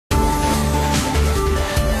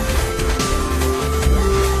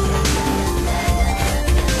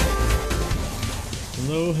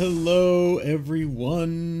hello,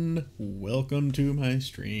 everyone. Welcome to my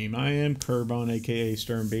stream. I am Kerbon, aka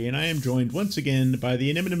Sternby, and I am joined once again by the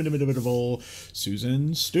inimitable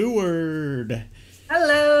Susan Stewart.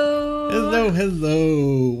 Hello. Hello,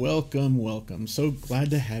 hello. Welcome, welcome. So glad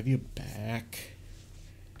to have you back.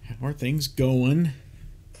 How are things going?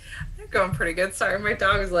 They're going pretty good. Sorry, my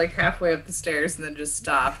dog was like halfway up the stairs and then just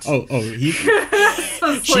stopped. Oh, he. She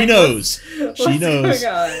like, knows. She knows.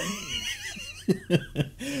 knows.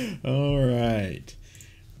 All right.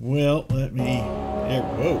 Well, let me. There,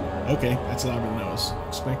 whoa. Okay, that's louder than I was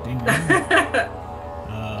expecting.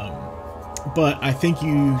 But I think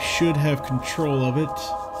you should have control of it.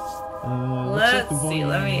 Let's see.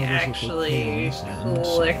 Let me actually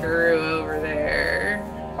flickaroo over there.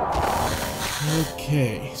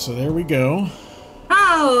 Okay, so there we go.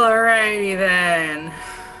 Alrighty then.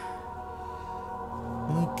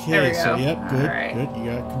 Okay, so yep, good, right. Good. You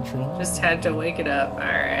got control. Just had to wake it up. All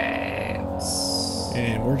right.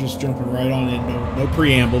 And we're just jumping right on in. No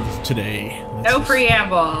preamble today.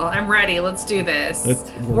 Preamble. I'm ready. Let's do this.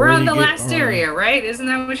 We're on the last area, right? Isn't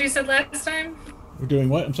that what you said last time? We're doing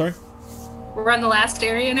what? I'm sorry? We're on the last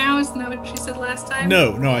area now? Isn't that what you said last time?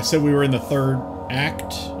 No, I said we were in the third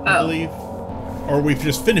act, I believe. Or we've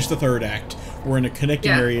just finished the third act. We're in a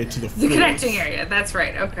connecting area to the fourth. The connecting area, that's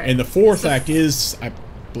right, okay. And the fourth act is, I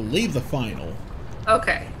believe, the final.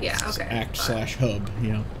 Okay, yeah, okay. Act slash hub,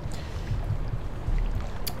 yeah.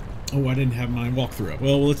 Oh, I didn't have my walkthrough up.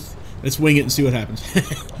 Well, let's wing it and see what happens.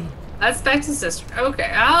 That's back to Sister. Okay,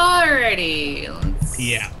 alrighty.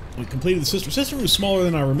 Yeah, we completed the Sister. Sister was smaller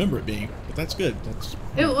than I remember it being, but that's good.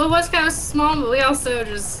 It was kind of small, but we also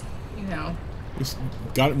just, we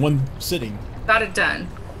got it in one sitting. Got it done.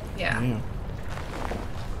 Yeah.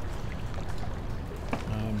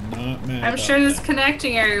 I'm sure this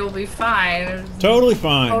connecting area will be fine. Totally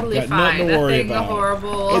fine. Totally got fine. Nothing to worry Nothing about.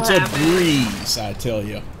 Horrible. It's a breeze, I tell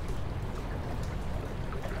you.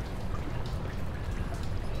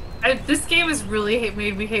 This game has really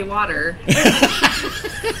made me hate water.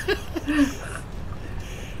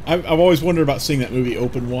 I've always wondered about seeing that movie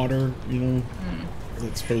Open Water.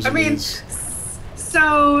 That supposedly is.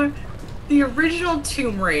 So the original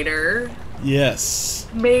Tomb Raider. Yes.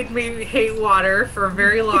 Made me hate water for a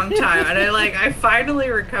very long time, and I finally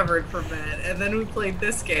recovered from it, and then we played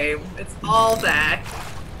this game. It's all back.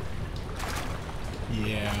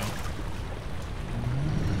 Yeah.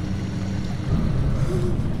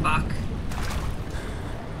 Fuck.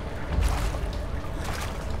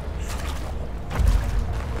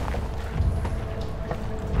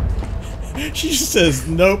 She just says,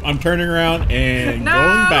 nope, I'm turning around and going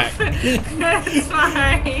back. That's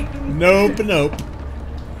fine. Nope.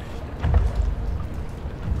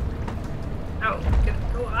 Oh,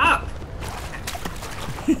 go up.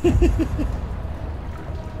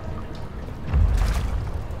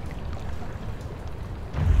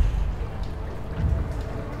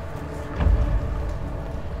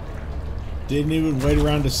 Didn't even wait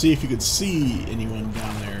around to see if you could see anyone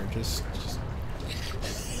down there. Just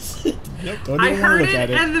nope, don't even want to look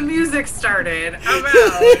at it. And the music started. I'm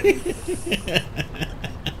out.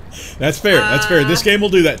 That's fair. That's fair. This game will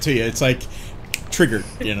do that to you. It's like triggered,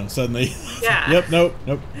 suddenly. Yeah. Yep,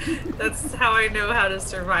 nope. That's how I know how to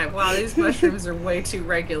survive. Wow, these mushrooms are way too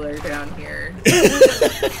regular down here.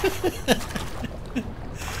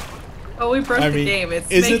 Oh, we broke the game.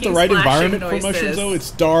 Is it the right environment for mushrooms, though?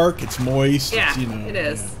 It's dark, it's moist. Yeah, it's, it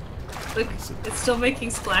is. Yeah. Look, it's still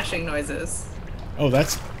making splashing noises. Oh,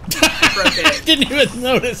 that's... I broke it. I didn't even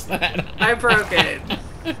notice that. I broke it.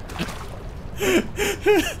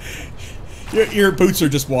 Your boots are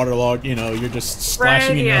just waterlogged, you're just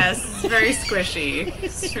splashing in yes, it's very squishy.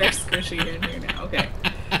 It's very squishy in here now, okay.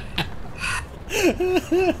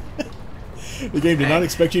 The game did not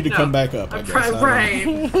expect you to come back up, I guess. Right.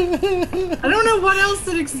 I don't know what else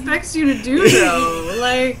it expects you to do,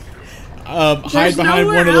 though. Hide behind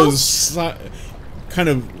one of those kind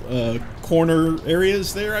of corner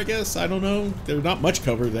areas there, I guess. I don't know. There's not much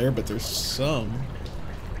cover there, but there's some.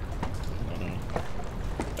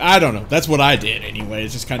 I don't know. That's what I did anyway.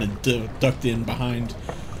 It's just kind of ducked in behind.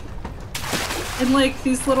 And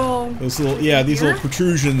these little... these little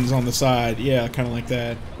protrusions on the side. Yeah, kind of like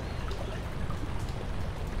that.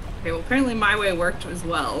 Okay, well, apparently my way worked as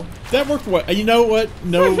well. That worked well. You know what?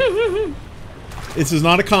 No. This is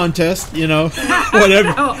not a contest,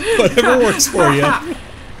 Whatever works for you.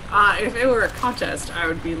 If it were a contest, I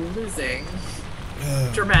would be losing.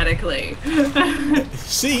 Dramatically.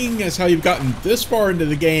 Seeing as how you've gotten this far into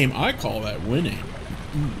the game, I call that winning.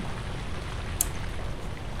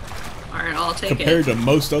 Alright, I'll take Compared to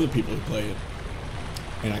most other people who play it.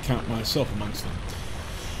 And I count myself amongst them.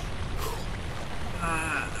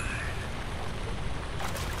 I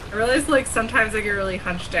realize, like, sometimes I get really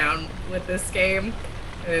hunched down with this game,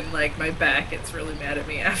 and, like, my back gets really mad at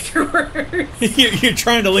me afterwards. You're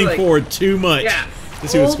trying to lean forward too much to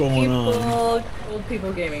see what's going on. Old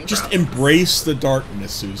people gaming Just problems. embrace the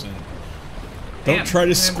darkness, Susan. Don't try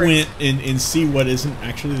to squint and see what isn't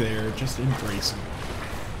actually there. Just embrace it.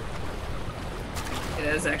 It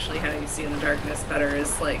is actually how you see in the darkness better,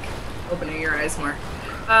 is, like, opening your eyes more.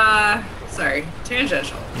 Sorry,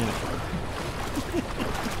 tangential. Yeah.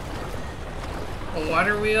 A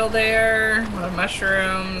water wheel there, a lot of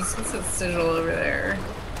mushrooms. What's that sigil over there?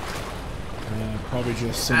 Probably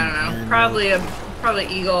just some I don't know. Probably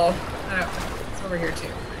eagle. It's over here too.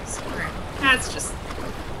 Nice. Alright. That's just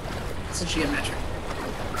it's a geometric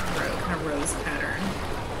kind of rose pattern.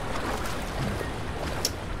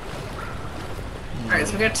 Alright,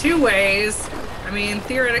 so we got two ways. I mean,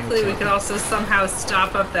 theoretically, we could also somehow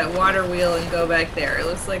stop up that water wheel and go back there. It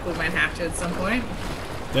looks like we might have to at some point.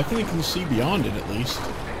 Definitely can see beyond it, at least.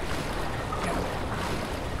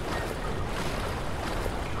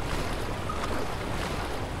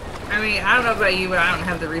 I mean, I don't know about you, but I don't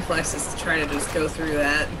have the reflexes to try to just go through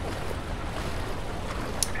that.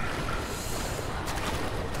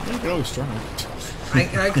 You could always try.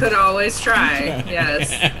 I could always try,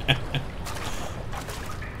 yes.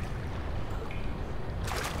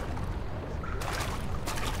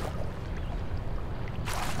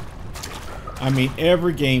 I mean,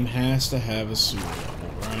 every game has to have a sewer level,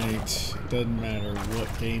 right? It doesn't matter what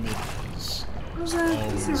game it is. Is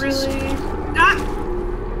it really? Ah!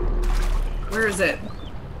 Where is it?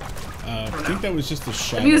 I think that was just the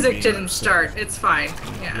shadow. The music didn't start. It's fine.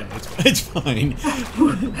 Yeah. It's fine.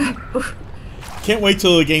 Can't wait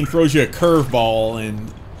till the game throws you a curveball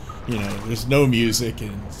and, you know, there's no music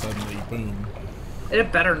and suddenly, boom.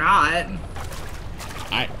 It better not.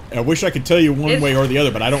 I wish I could tell you one way or the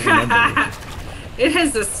other, but I don't remember. It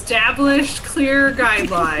has established clear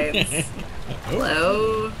guidelines.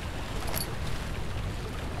 Hello.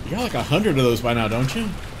 You got like 100 of those by now, don't you?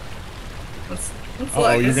 Let's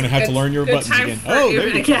oh, you're gonna have to learn your buttons again. Oh, there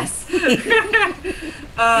you go. Yes.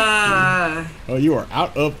 Oh, you are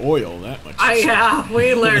out of oil that much.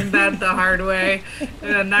 We learned that the hard way.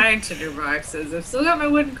 9 tinder boxes. I've still got my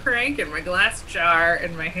wooden crank and my glass jar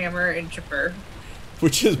and my hammer and chipper.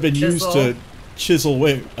 Which has been used to chisel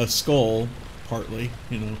away a skull, partly,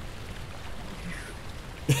 you know.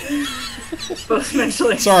 Both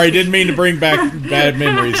mentally. Sorry, didn't mean to bring back bad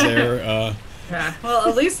memories there. Yeah, well,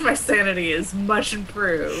 at least my sanity is much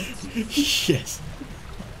improved. Yes.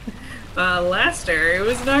 Last area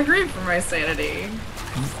was not great for my sanity.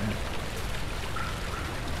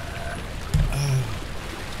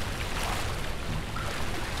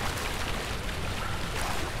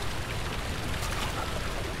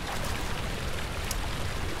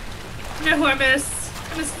 You know who I miss?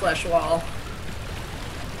 I miss Flesh Wall.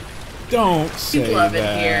 Don't say People love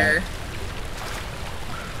that. it here.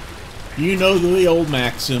 You know the old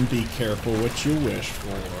maxim, be careful what you wish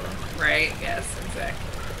for. Right, yes, exactly.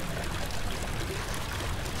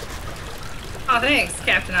 Oh, thanks,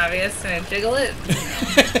 Captain Obvious. Can I jiggle it?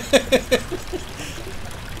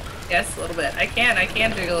 Yes, a little bit. I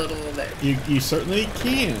can jiggle it a little bit. You certainly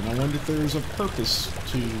can. I wonder if there's a purpose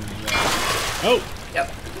to that. Oh!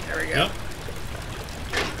 Yep, there we go. Yep.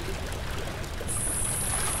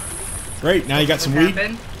 Great, now you got some weed.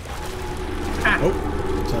 Ah. Oh,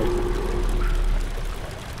 sorry.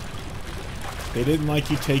 They didn't like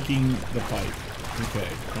you taking the pipe. Okay,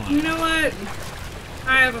 fine. You know what?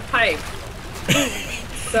 I have a pipe.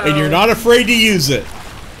 So and you're not afraid to use it.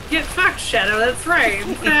 Get fucked, Shadow, that's right.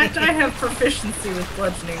 In fact, I have proficiency with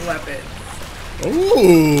bludgeoning weapons.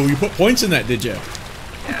 Ooh, you put points in that, did you?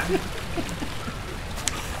 Yeah.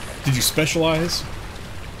 Did you specialize?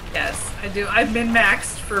 Yes, I do. I've been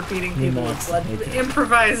maxed for beating people with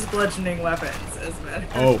improvised bludgeoning weapons, as a matter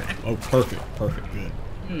of fact. Oh, perfect, good.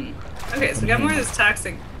 Okay, so we got more of this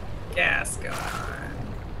toxic gas going on.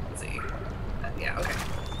 Let's see. Yeah, okay.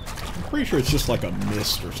 I'm pretty sure it's just like a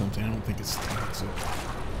mist or something. I don't think it's toxic.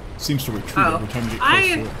 It seems to retreat every time you get close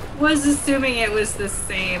to it. I was assuming it was the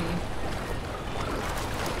same.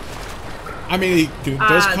 I mean, it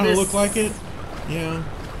does kind of look like it. Yeah.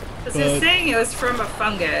 Because it's saying it was from a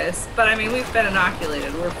fungus, but I mean, we've been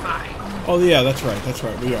inoculated. We're fine. Oh, yeah, that's right.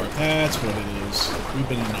 We are. That's what it is. We've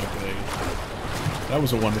been inoculated. That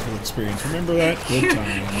was a wonderful experience. Remember that? Good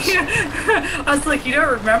times. Yeah. I was like, you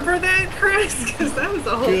don't remember that, Chris? Because that was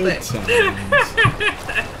the whole Good thing. times.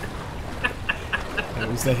 That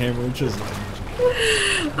was the hammer and chisel.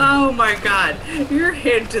 Oh my god. Your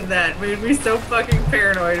hint in that made me so fucking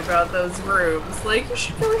paranoid about those rooms. Like, you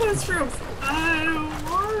should go in those rooms. I don't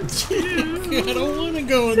want to. I don't want to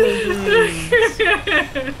go in those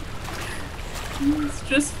rooms. It's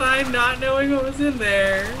just fine not knowing what was in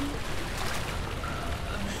there.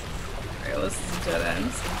 Alright, well, this is a dead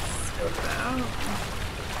end, so let's go out.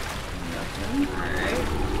 Nothing. Alright.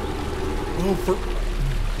 Well,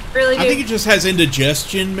 Really, dude? I think it just has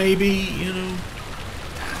indigestion, maybe, you know?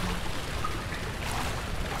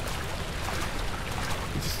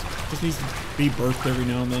 It just needs to be birthed every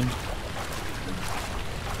now and then.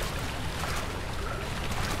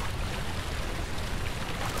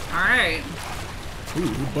 Alright. Ooh,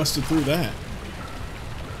 who busted through that?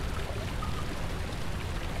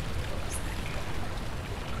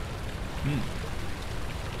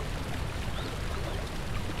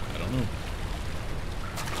 I don't know.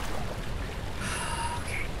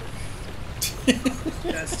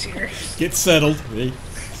 Dust here. Get settled. Hey,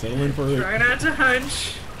 settle in for it. Try not to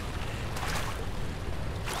hunch.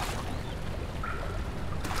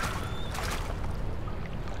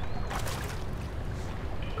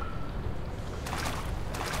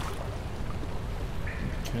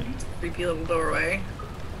 Okay. Creepy little doorway.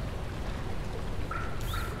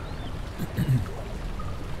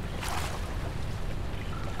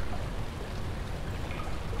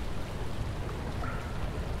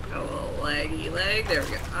 A little leggy leg. There we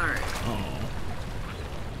go. Alright. Oh.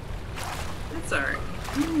 That's alright.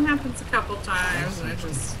 It happens a couple times and I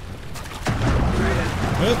just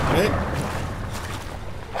Hey.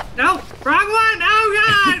 No! Wrong one! Oh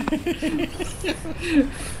god!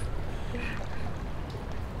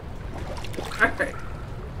 Alright.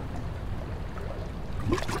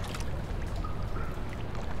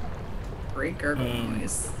 Great gurgle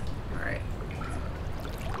noise. Alright.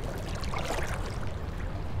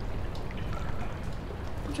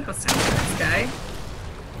 Watch out, sound like this guy.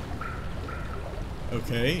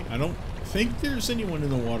 Okay, I don't think there's anyone in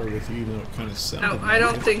the water with you, even though it kind of sounded No, like I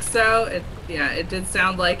don't it. think so. It did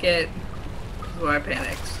sound like it. So I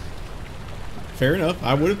panicked. Fair enough,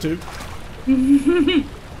 I would have too.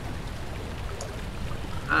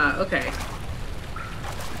 Okay.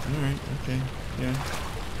 Alright, okay, yeah.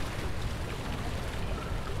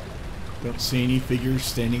 Don't see any figures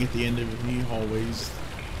standing at the end of any hallways.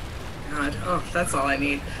 God, oh, that's all I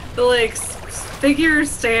need. The like figures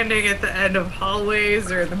standing at the end of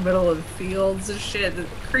hallways or in the middle of fields and shit that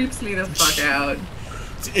creeps me the fuck out.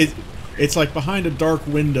 It's like behind a dark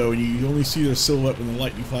window and you only see their silhouette when the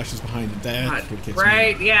lightning flashes behind it. That's what gets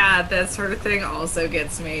right? me. Yeah, that sort of thing also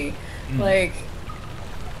gets me. Like,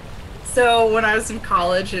 so when I was in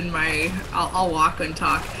college in my, I'll walk and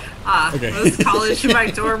talk. Okay. When I was in college in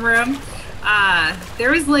my dorm room.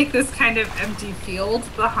 There was like this kind of empty field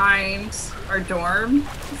behind our dorm.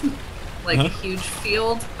 It wasn't like a huge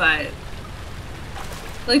field, but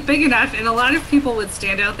like big enough, and a lot of people would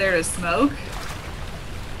stand out there to smoke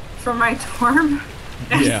from my dorm.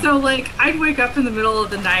 And so like I'd wake up in the middle of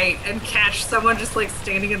the night and catch someone just like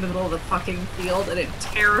standing in the middle of the fucking field, and it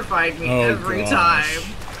terrified me every time.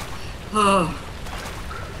 Oh.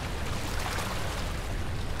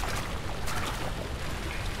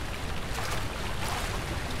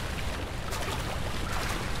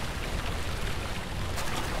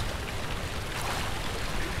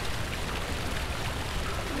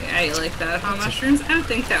 Yeah, you like that, huh, mushrooms? I would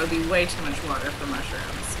think that would be way too much water for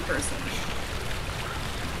mushrooms, personally.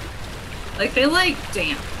 Like, they like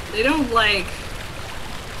damp. They don't like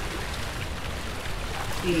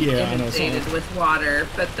being inundated with water,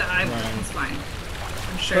 but it's fine.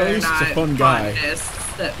 I'm sure Well, they're he's not a fun guy.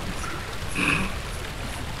 botanists that...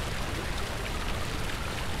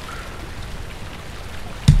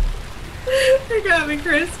 You got me,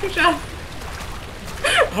 Chris. Good job.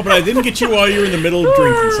 Oh, but I didn't get you while you were in the middle of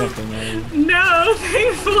drinking something, though. No,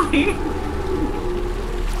 thankfully.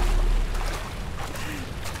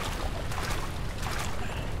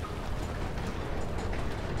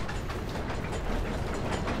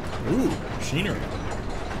 Ooh, machinery.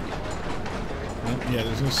 Well, yeah,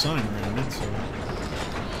 there's no sign around it, so...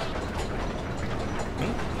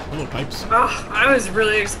 Oh, hello, pipes. Oh, I was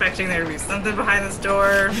really expecting there to be something behind this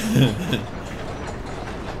door.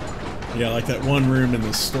 Yeah, like that one room in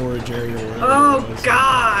the storage area where Oh,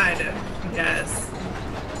 God! Yes.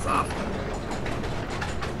 It's awful.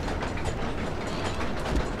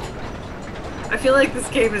 I feel like this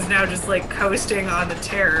game is now just like coasting on the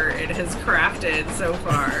terror it has crafted so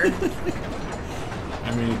far.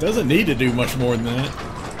 I mean, it doesn't need to do much more than that.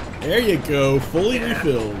 There you go, fully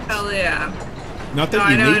refilled. Hell yeah. Not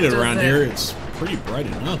that you need it around here, it's pretty bright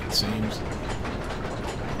enough, it seems.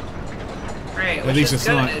 Right, Right, At which least is it's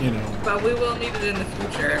good, not, you know. but we will need it in the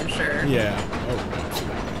future, I'm sure. Yeah. Oh,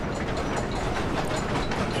 absolutely.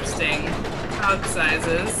 Interesting. Hog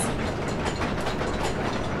sizes.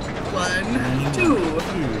 1, 2.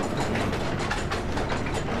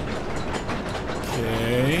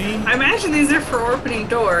 Okay. I imagine these are for opening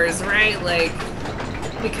doors, right? Like,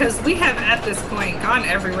 because we have at this point gone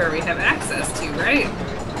everywhere we have access to, right?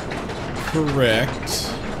 Correct.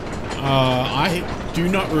 I do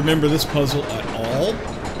not remember this puzzle at all.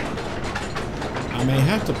 I may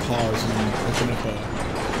have to pause and open up a...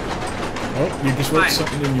 Oh, you just wrote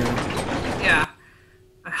something in your... Yeah.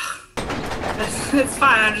 It's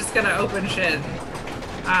fine, I'm just gonna open shit.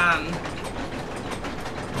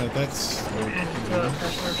 That's...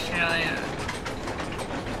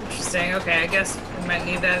 Interesting, okay, I guess we might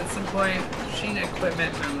need that at some point. Machine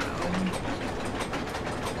equipment memo.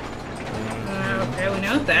 Okay, we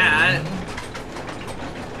know that.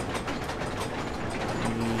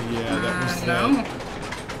 Yeah, that was no.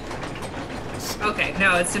 Okay,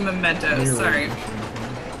 no, it's in Memento, sorry.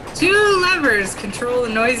 2 levers control the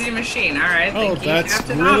noisy machine. Alright, thank you, that's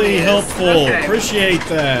Captain really Obvious. helpful. Okay. Appreciate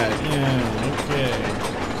that. Yeah, okay.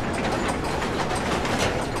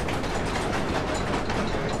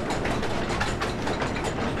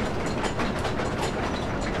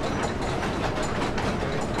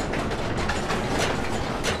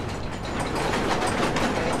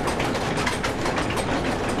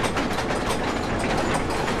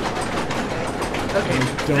 Okay,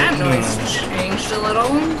 that noise changed a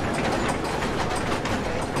little.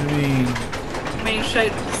 I mean,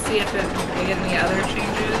 should I see if it made any other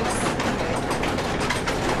changes?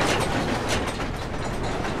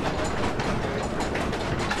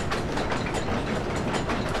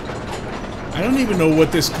 I don't even know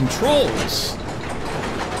what this controls.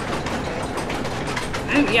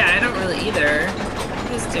 I don't really either. I'm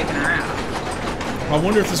just digging around. I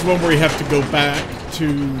wonder if this is one where you have to go back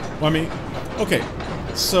to... I mean, okay,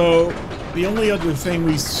 so the only other thing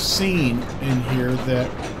we've seen in here that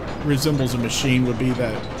resembles a machine would be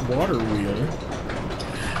that water wheel.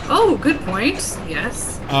 Oh, good point.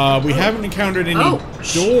 Yes. We haven't encountered any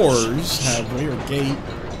doors, have we, or gate?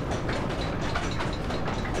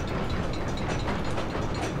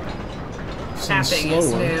 Tapping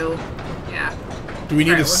is new. Yeah. Do we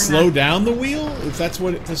need to slow down the wheel? If that's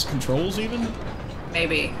what this controls, even?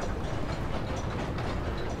 Maybe.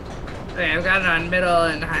 Okay, I've got it on middle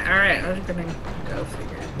and high. Alright, we're gonna go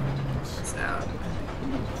figure this out.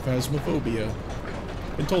 Phasmophobia.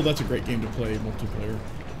 Been told that's a great game to play multiplayer.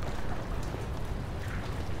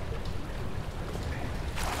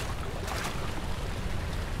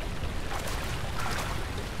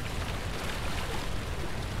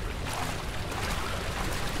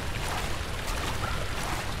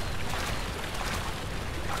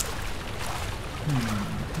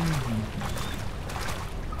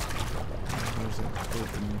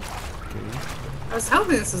 I was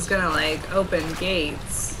hoping this was gonna, like, open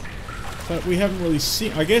gates. But we haven't really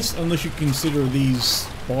seen... I guess, unless you consider these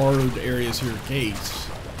barred areas here gates.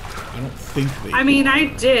 I don't think they... I mean, I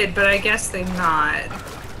did, but I guess they're not.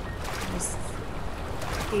 Just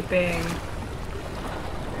keeping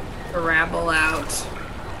the rabble out.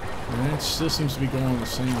 And it still seems to be going the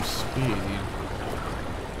same speed.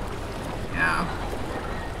 Yeah.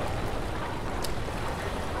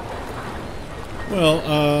 Well,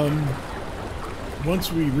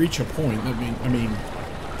 once we reach a point, I mean,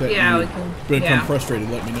 that we you can, become frustrated,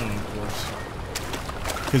 let me know, of course.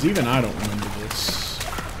 Because even I don't remember this.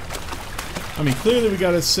 I mean, clearly we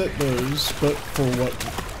gotta set those, but for what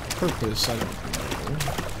purpose, I don't know.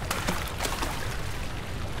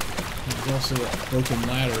 There's also a broken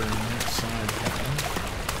ladder on that side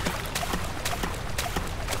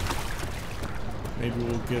here. Maybe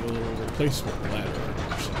we'll get a little replacement ladder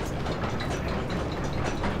or something.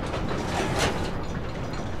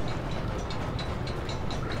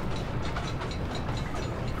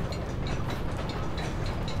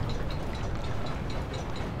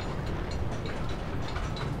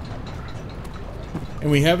 And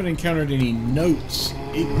we haven't encountered any notes.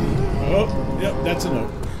 Oh, yep, that's a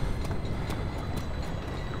note.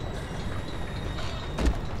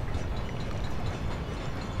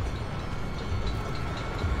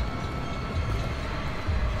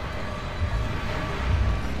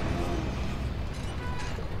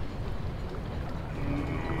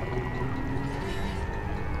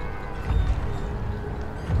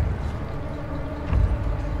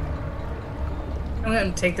 I'm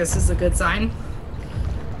gonna take this as a good sign.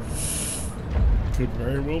 Could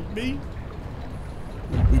very well be.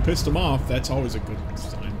 We pissed him off. That's always a good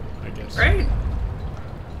sign, I guess. Right.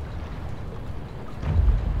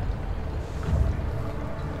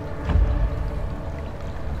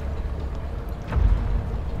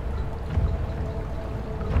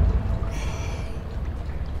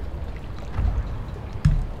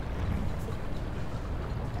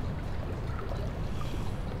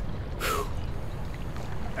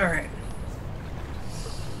 All right.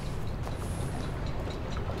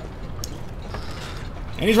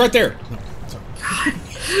 And he's right there. No, sorry.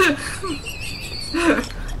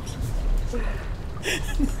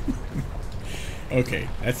 Okay,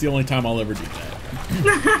 that's the only time I'll ever do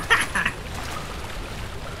that.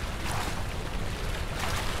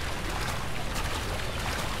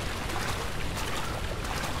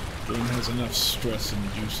 Game has enough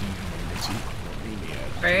stress-inducing moments. Really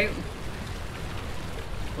add. Right?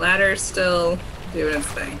 Ladder's still doing its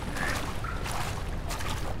thing. Alright.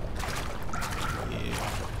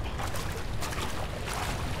 Yeah.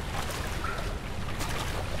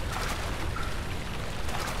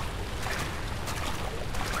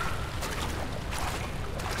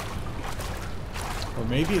 Or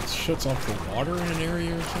maybe it shuts off the water in an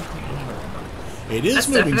area or something. I don't know. It is That's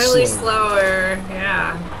moving definitely slower.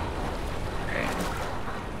 Yeah. Alright.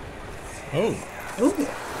 Oh. Ooh.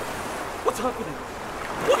 What's happening?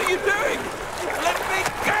 What are you doing? Let me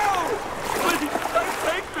go! Please, don't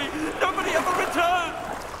take me! Nobody ever returns!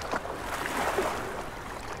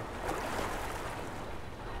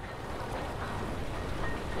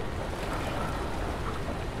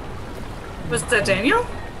 Was that Daniel?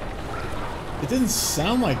 It didn't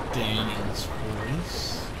sound like Daniel's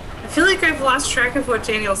voice. I feel like I've lost track of what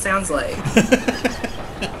Daniel sounds like.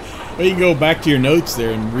 Well, you can go back to your notes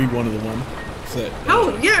there and read one of the ones.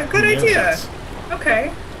 Oh, yeah, good idea.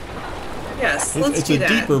 Okay. Yes, let's do that.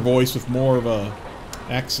 It's a deeper voice with more of a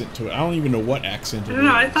accent to it. I don't even know what accent it is. I don't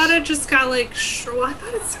know, I thought it just got like well, I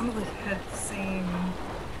thought it sounded like it had the same.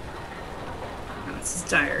 Oh, this is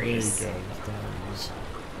diaries. There you go, diaries.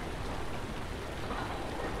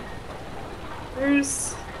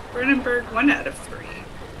 Where's Brennenberg 1 out of 3?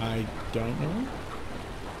 I don't know.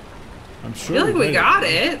 I'm I sure. feel like we got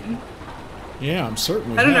it. Yeah, I'm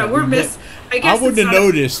certain. I don't know. We're miss. I guess I wouldn't have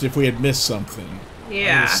noticed if we had missed something. Yeah.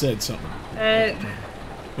 I would have said something. I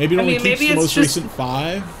Maybe it only mean, keeps maybe the it's most just- recent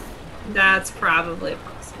 5. That's probably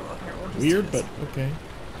possible. Here, we'll just do Weird, this. but okay.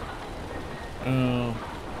 Oh,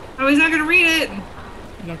 he's not gonna read it.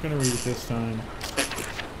 I'm not gonna read it this time.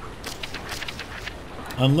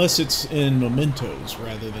 Unless it's in mementos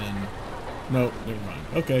rather than. No, never mind.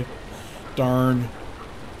 Okay. Darn.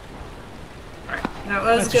 Alright, that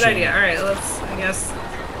was a That's good a shame. idea. Alright, let's, I guess.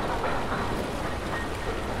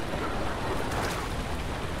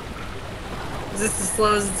 Is this as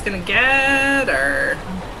slow as it's gonna get, or?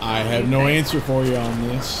 I have no answer for you on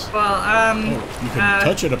this. Well, Oh, you can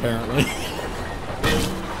touch it apparently.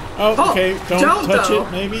 Oh, okay. Don't touch though.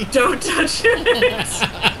 it, maybe. Don't touch it.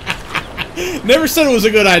 Never said it was a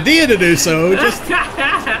good idea to do so. Just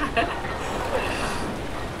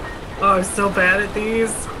Oh, I'm so bad at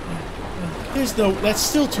these. there's no. That's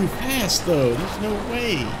still too fast, though. There's no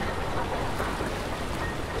way.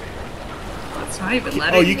 It's not even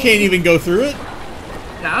letting Oh, you me. can't even go through it.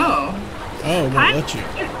 No. Oh, it won't Pipe, let you.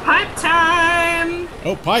 it's pipe time.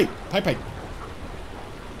 Oh, pipe.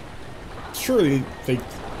 Surely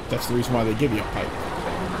that's the reason why they give you a pipe.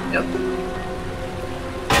 Yep.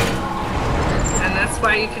 And that's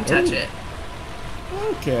why you can touch it.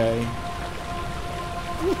 Okay.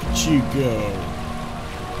 Look at you go.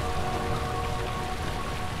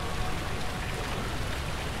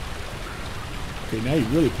 Okay, now you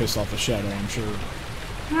really pissed off the shadow, I'm sure.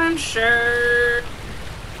 I'm sure.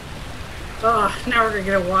 Oh, now we're gonna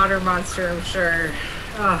get a water monster, I'm sure.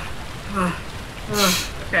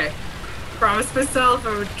 Okay. Promised myself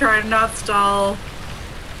I would try to not stall.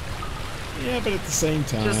 Yeah, but at the same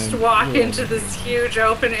time... Just walk you're into all this huge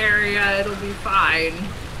open area, it'll be fine.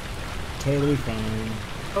 totally fine.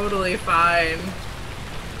 Totally fine.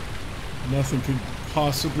 Nothing could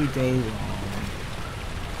possibly go wrong.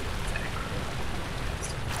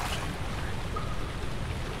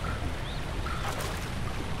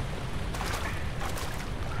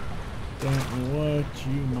 Don't know what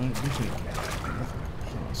you might be thinking. Nothing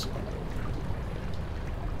could possibly go wrong.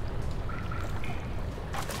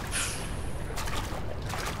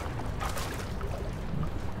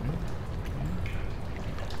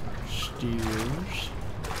 Steers.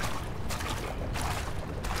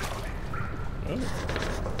 Oh.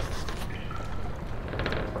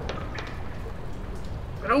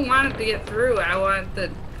 I don't want it to get through, I want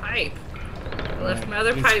the pipe. I left my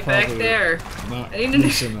other It's pipe back probably there. Not I need to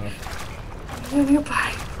loose enough. I need a new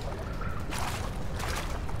pipe.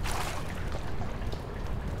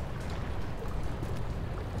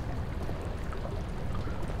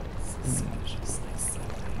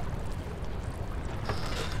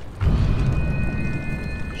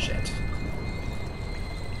 Shit.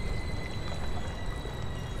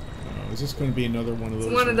 Is this going to be another one of those?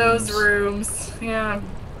 It's one of those rooms? rooms. Yeah.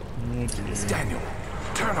 Oh, dear. Daniel,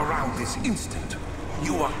 Turn around this instant.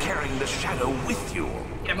 You are carrying the shadow with you.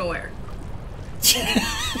 I'm aware.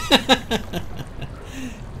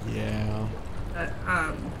 Yeah.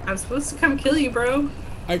 I'm supposed to come kill you, bro.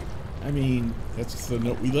 I mean, that's the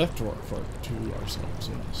note we left to ourselves.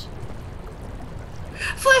 Yes.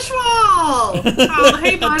 Flesh wall! Oh,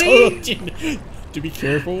 hey, buddy. To be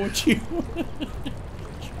careful what you.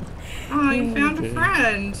 Oh, you found a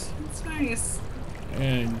friend. That's nice.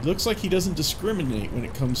 And looks like he doesn't discriminate when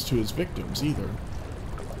it comes to his victims either.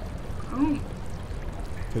 Oh.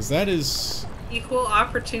 Because that is... Equal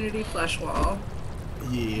opportunity flesh wall.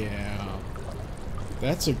 Yeah.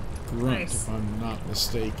 That's a grunt, Nice. if I'm not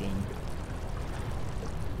mistaken.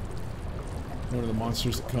 One of the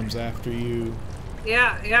monsters that comes after you.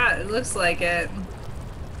 Yeah, it looks like it.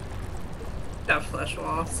 Got flesh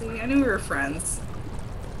wall. See, I knew we were friends.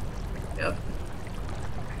 Yep.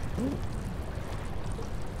 Ooh.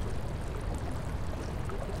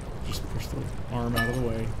 Just push the arm out of the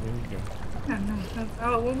way. There you go. Yeah, no,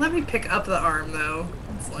 oh, well, let me pick up the arm, though.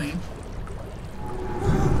 That's lame.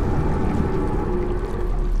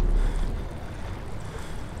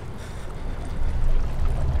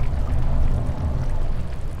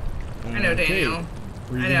 I know, Daniel.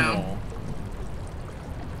 Breathing I know. wall.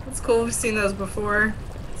 It's cool. We've seen those before.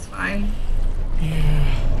 It's fine.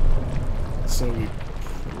 Yeah. So we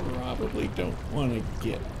probably don't want to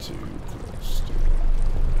get too close to it.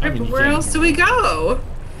 I Right, mean, but you where can't else get- do we go?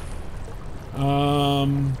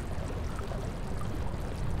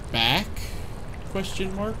 Back?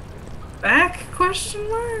 Question mark? Back? Question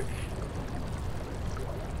mark?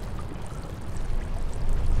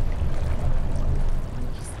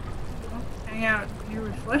 Hang out here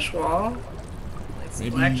with flesh wall. Like some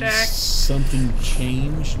Maybe blackjack. something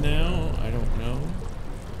changed now? I don't know.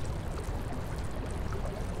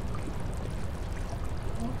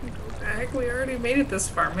 Back. We already made it this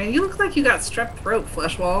far, man. You look like you got strep throat,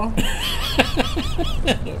 flesh wall.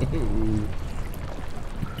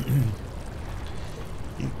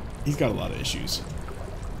 He's got a lot of issues.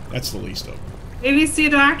 That's the least of them. Maybe see a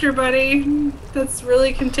doctor, buddy. That's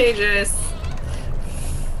really contagious.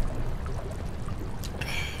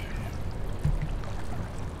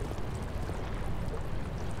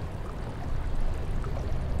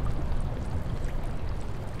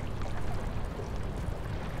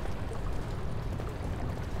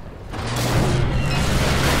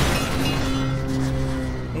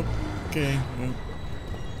 Okay. Well.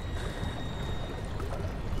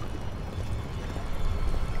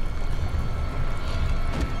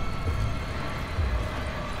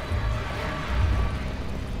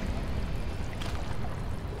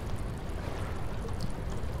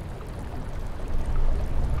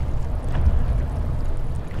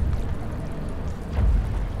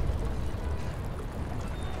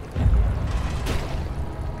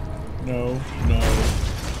 No, no,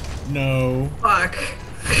 no. Fuck.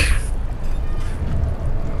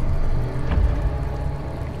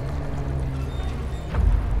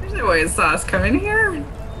 There's no way it saw us come in here.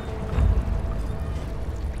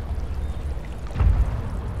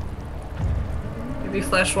 Maybe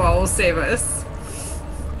flesh wall will save us.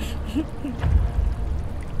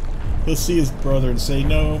 He'll see his brother and say,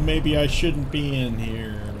 no, maybe I shouldn't be in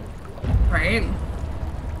here. Right?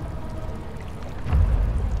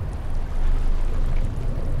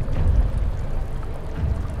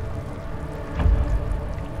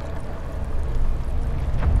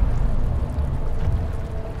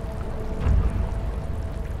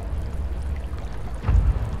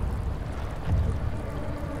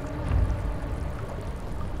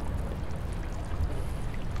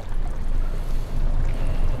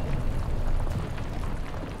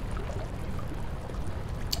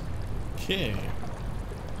 Okay.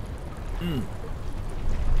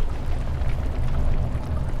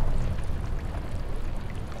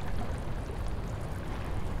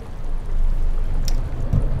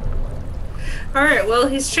 Alright, well,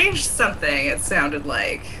 he's changed something, it sounded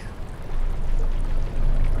like.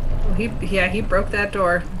 Well, he broke that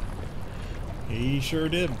door. He sure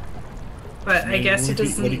did. But I guess he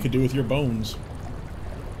doesn't... What he could do with your bones.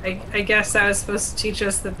 I guess I was supposed to teach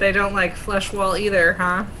us that they don't like flesh wall either,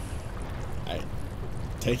 huh? I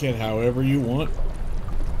take it however you want.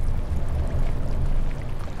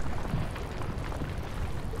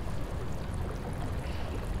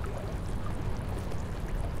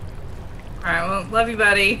 Alright, well, love you,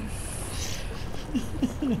 buddy.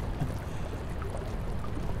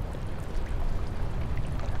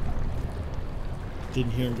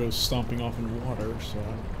 Didn't hear him go stomping off in water, so...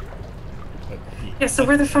 But Yeah, so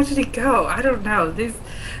where the fuck did he go? I don't know. These...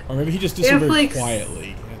 or maybe he just They have, disappeared like,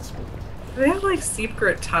 quietly. That's what, They have like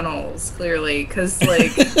secret tunnels, clearly, because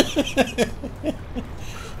like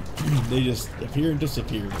they just appear and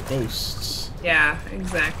disappear. Ghosts. yeah,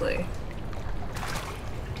 exactly.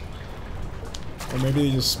 Or maybe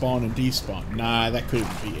they just spawn and despawn. Nah, that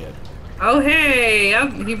couldn't be it. Oh hey,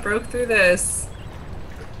 yep, he broke through this.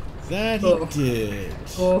 That Cool. he did.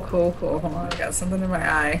 Cool. Hold on, I got something in my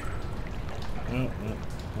eye. Oh,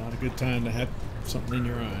 not a good time to have something in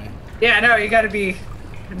your eye. Yeah, no, you gotta be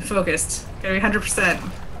focused. Gotta be 100%.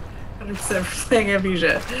 100% for playing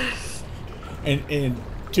Amnesia. And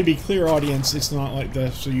to be clear, audience, it's not like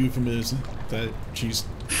that's a euphemism that she's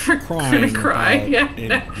crying Cry, about yeah.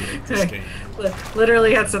 in this game.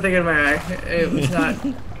 Literally had something in my eye. It was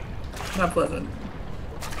not pleasant.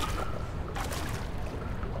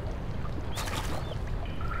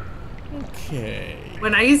 Okay.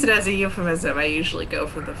 When I use it as a euphemism, I usually go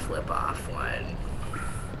for the flip-off one.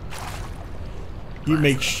 You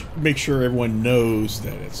make sure everyone knows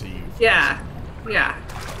that it's a euphemism. Yeah.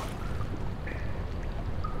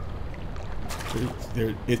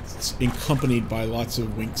 It's accompanied by lots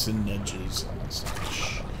of winks and nudges and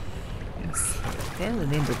such. Yes. If I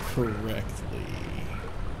remember correctly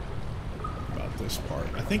about this part,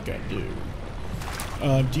 I think I do.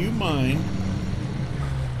 Do you mind?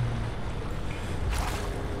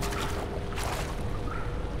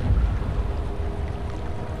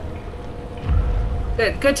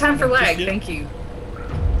 Good time for lag. Yeah. Thank you.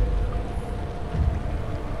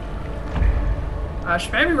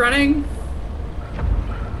 Should I be running?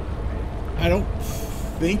 I don't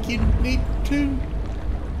think you need to.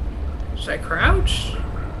 Should I crouch?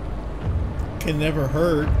 Can never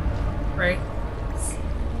hurt. Right.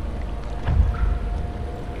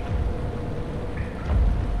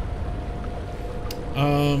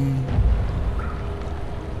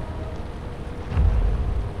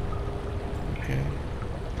 Okay.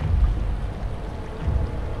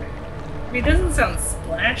 I mean, it doesn't sound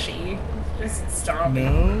splashy. It's just stomping.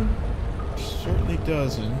 No, certainly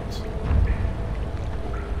doesn't.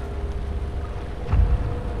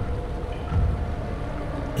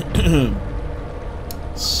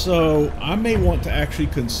 So, I may want to actually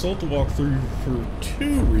consult the walkthrough for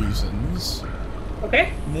two reasons.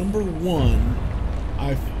 Okay. Number one,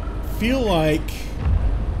 I feel like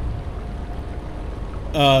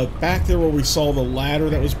back there where we saw the ladder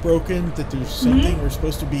that was broken, that there's something we're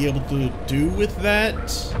supposed to be able to do with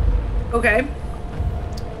that. Okay.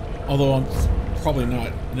 Although probably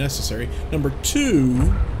not necessary. Number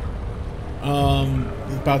two,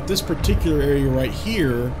 about this particular area right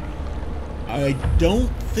here, I don't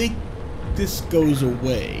think this goes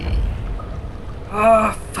away.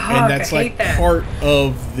 Oh, fuck. And that's I hate like that. part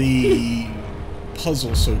of the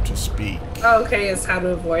puzzle, so to speak. Okay, is how to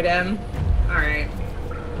avoid him. Alright.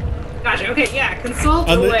 Gotcha. Okay, yeah, consult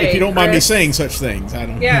away, If you don't mind me Chris. saying such things, I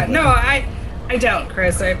don't Yeah, know. no, I don't,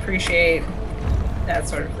 Chris. I appreciate that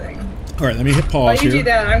sort of thing. All right, let me hit pause While you here. do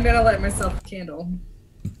that, I'm gonna light myself a candle.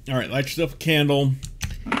 All right, light yourself a candle.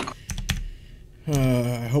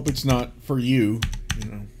 I hope it's not for you, you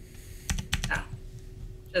know. No.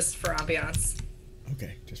 Just for ambiance.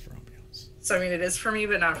 Okay, just for ambiance. So, I mean, it is for me,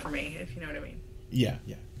 but not for me, if you know what I mean. Yeah.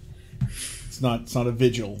 It's not a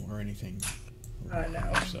vigil or anything.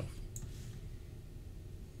 No. So.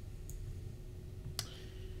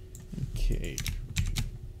 Okay.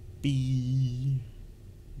 B.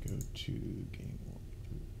 Go to game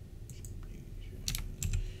walkthrough.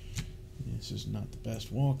 This is not the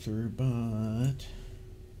best walkthrough, but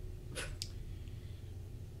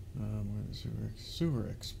where is sewer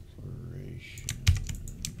exploration?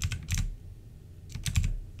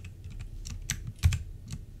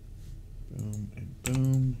 Boom and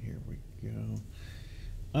boom. Here we go.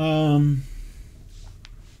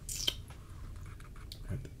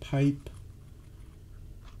 At the pipe.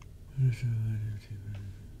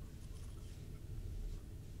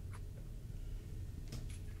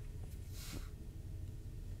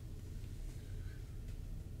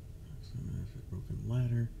 Broken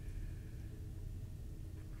ladder.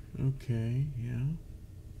 Okay, yeah.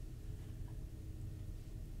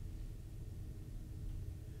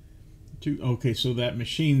 Okay, so that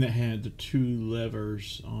machine that had the two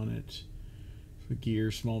levers on it for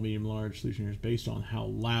gear, small, medium, large, solution is based on how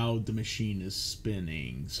loud the machine is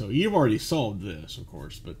spinning. So you've already solved this, of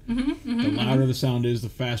course, but the louder the sound is, the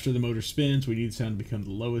faster the motor spins. We need the sound to become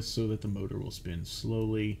the lowest so that the motor will spin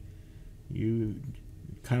slowly. You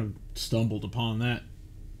kind of stumbled upon that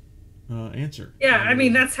answer. Yeah, I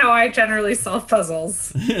mean, that's how I generally solve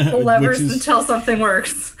puzzles. Pull levers until something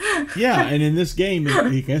works. Yeah, and in this game,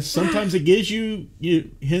 I guess sometimes it gives you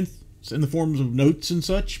hints in the forms of notes and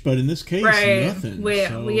such, but in this case, nothing. We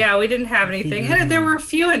didn't have anything. And there were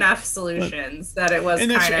few enough solutions that it was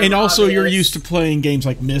kind of and also obvious. You're used to playing games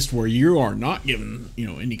like Myst where you are not given,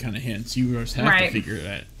 any kind of hints. You just have to figure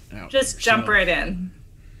that out. Just jump right in.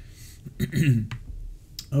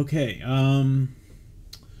 Okay.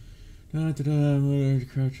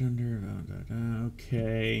 Crouch under.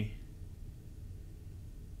 Okay.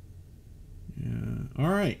 Yeah. All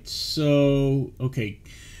right. So, okay.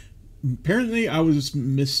 Apparently, I was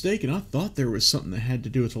mistaken. I thought there was something that had to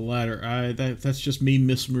do with the ladder. That's just me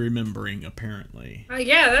misremembering, apparently.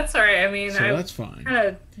 Yeah, that's all right. I mean, that's fine. Kind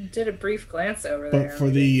of did a brief glance over there. But for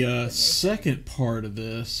the second part of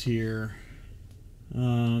this here,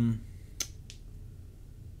 let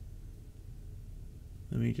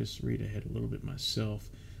me just read ahead a little bit myself,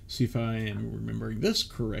 see if I am remembering this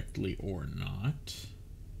correctly or not.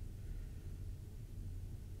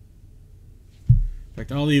 In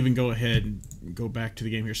fact, I'll even go ahead and go back to the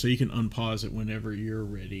game here so you can unpause it whenever you're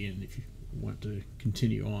ready and if you want to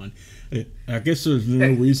continue on. I guess there's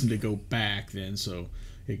no reason to go back then, so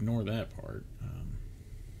ignore that part.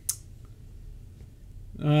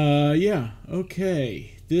 Yeah,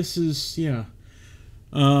 okay. This is,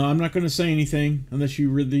 I'm not going to say anything unless you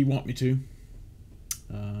really want me to.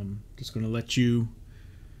 Just going to let you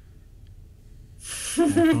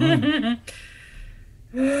have fun.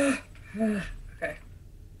 Okay.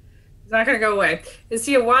 He's not going to go away. Is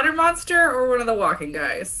he a water monster or one of the walking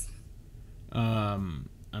guys? I'm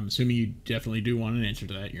assuming you definitely do want an answer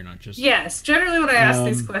to that. You're not just... Yes. Generally when I ask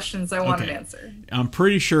these questions, I want an answer. I'm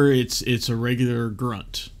pretty sure it's a regular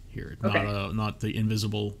grunt here. Okay. Not the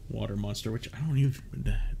invisible water monster, which I don't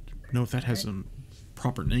even know if that has a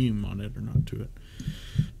proper name on it or not to it.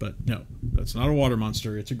 But no, that's not a water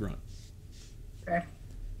monster. It's a grunt. Okay.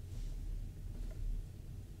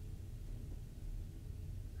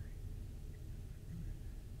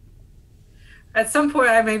 At some point,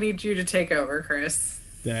 I may need you to take over, Chris.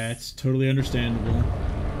 That's totally understandable.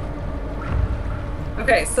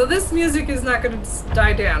 Okay, so this music is not going to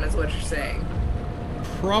die down, is what you're saying.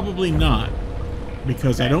 Probably not,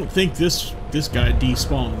 because I don't think this guy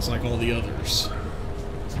despawns like all the others.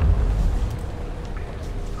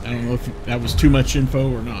 I don't know if that was too much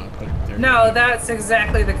info or not, but no, that's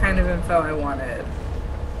exactly the kind of info I wanted.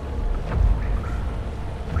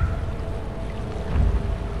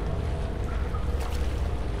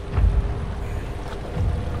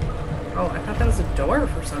 Oh, I thought that was a door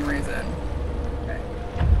for some reason. Okay.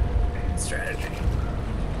 Strategy.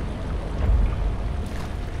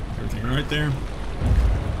 Everything right there?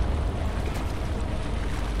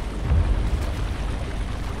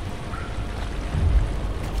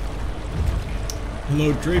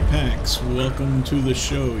 Hello, Drapax. Welcome to the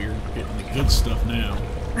show. You're getting the good stuff now.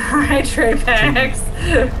 Hi, Drapax.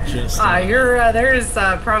 There's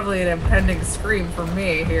probably an impending scream from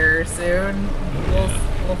me here soon.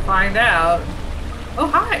 We'll find out. Oh,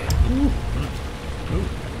 hi. Ooh. Oh,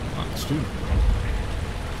 box too.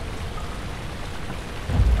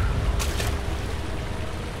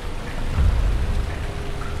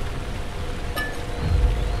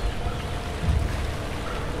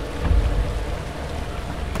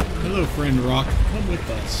 Hello, friend Rock. Come with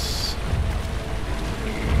us.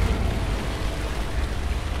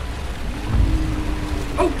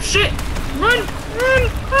 Oh, shit! Run! Run!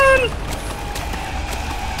 Run!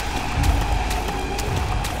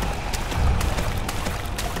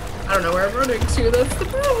 I don't know where I'm running to. That's the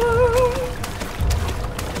problem.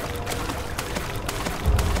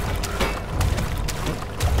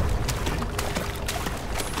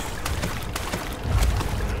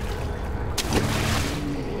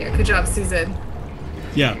 Yeah, good job, Susan.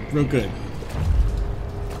 Yeah, real good.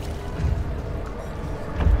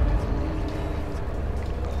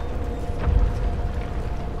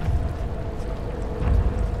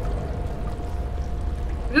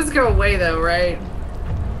 Just go away, though, right?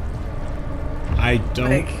 I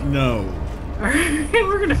don't know. Alright,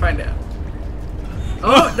 we're gonna find out.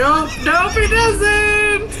 Oh, no, nope, he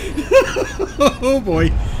doesn't! Oh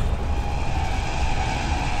boy.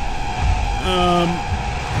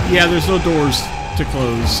 Yeah, there's no doors to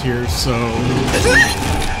close here, so...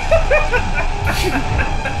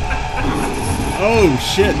 Oh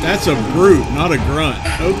shit, that's a brute, not a grunt.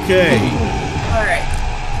 Okay. Alright.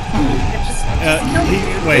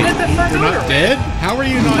 Wait, you're not dead? How are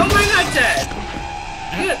you not... How am I not dead?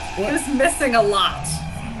 He was missing a lot.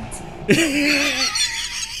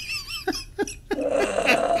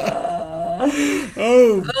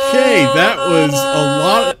 Okay, that was a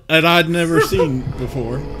lot that I'd never seen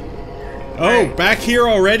before. Oh, back here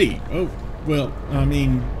already. Oh, well, I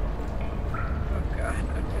mean... Oh, God,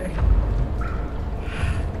 okay.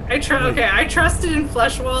 Okay, I trusted in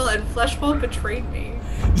Fleshwall, and Fleshwall betrayed me.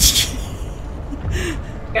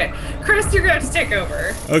 Okay, Chris, you're going to have to take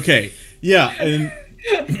over. Okay, yeah,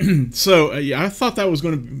 and so yeah, I thought that was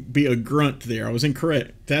going to be a grunt there. I was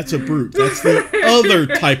incorrect. That's a brute. That's the other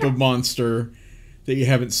type of monster that you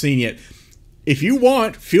haven't seen yet. If you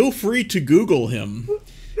want, feel free to Google him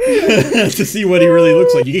to see what he really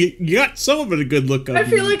looks like. You got some of it a good look. I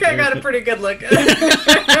feel like I got a pretty good look.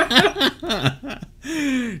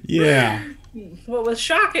 Yeah. What was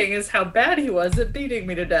shocking is how bad he was at beating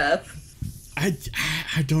me to death. I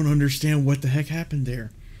don't understand what the heck happened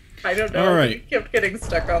there. I don't know. All right. He kept getting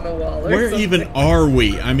stuck on the wall. Where even are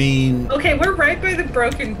we? I mean... Okay, we're right by the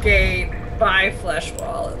broken gate by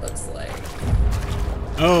Fleshwall, it looks like.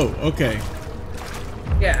 Oh, okay.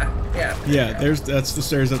 Yeah. Yeah, that's the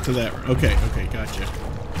stairs up to that. Okay, gotcha.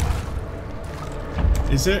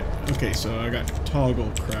 Is it? Okay, so I got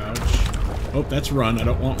toggle crouch. Oh, that's run. I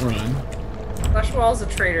don't want run. Fleshwall's a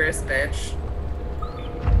traitorous bitch.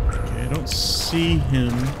 Okay, I don't see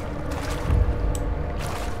him.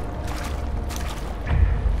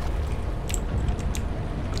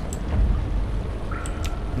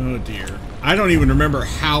 Oh dear. I don't even remember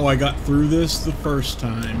how I got through this the first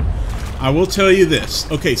time. I will tell you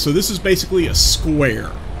this. Okay, so this is basically a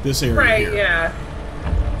square. This area right, here. Yeah.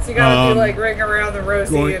 So you gotta do like ring around the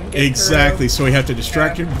rosy and get exactly. through. So we have to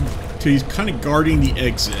distract him. So he's kind of guarding the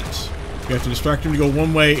exit. We have to distract him to go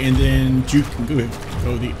one way, and then Juke can go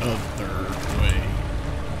the other way.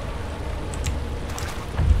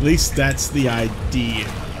 At least that's the idea.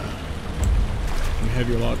 You have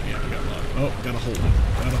your log. Yeah, we got a log. Oh, gotta hold it.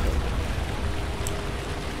 Gotta hold it.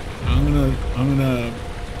 I'm gonna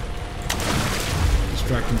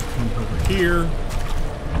distract him to come over here.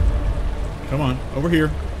 Come on, over here.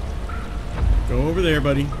 Go over there,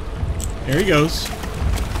 buddy. There he goes.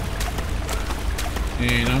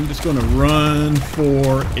 And I'm just gonna run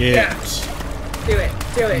for it. Yeah. Do it.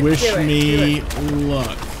 Do it. Wish do it, me do it.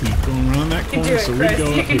 luck. Keep going around that corner, so we Chris. go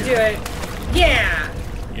You up can here. do it. Yeah.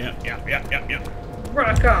 Yeah.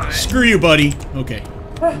 Rock on. Screw you, buddy. Okay.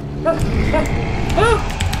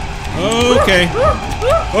 Okay.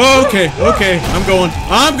 Okay. I'm going.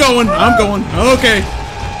 Okay.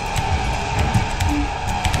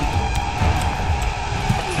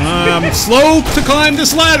 I'm slow to climb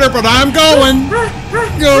this ladder, but I'm going.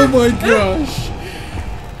 Oh my gosh.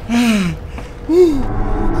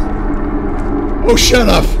 Oh, shut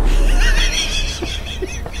up.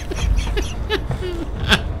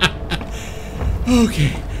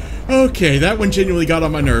 Okay, that one genuinely got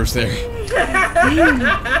on my nerves there.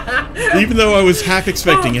 Even though I was half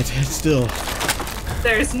expecting it, still.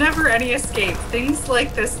 There's never any escape. Things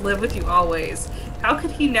like this live with you always. How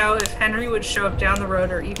could he know if Henry would show up down the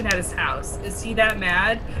road or even at his house? Is he that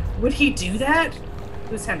mad? Would he do that?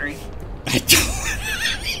 Who's Henry? I don't.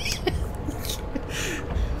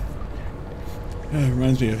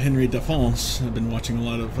 Reminds me of Henry Defense. I've been watching a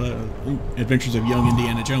lot of Adventures of Young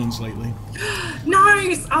Indiana Jones lately.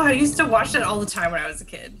 Nice! Oh, I used to watch that all the time when I was a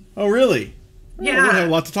kid. Oh, really? Yeah. Oh, we'll have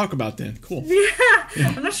a lot to talk about then. Cool. Yeah.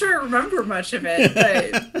 I'm not sure I remember much of it,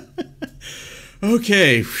 but...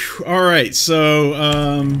 Okay. All right. So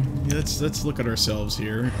let's look at ourselves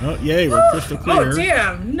here. Oh, yay! We're crystal clear. Oh,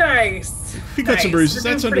 damn! Nice. We got some bruises.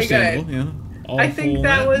 That's understandable. Good. Yeah. All I think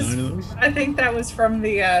that was. 9 of those. I think that was from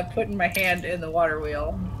the putting my hand in the water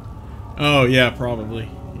wheel. Oh yeah, probably.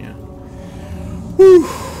 Yeah. Whew.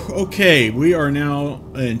 Okay, we are now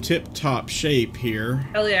in tip-top shape here,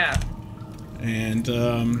 Hell yeah! and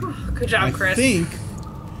Good job, Chris. I think.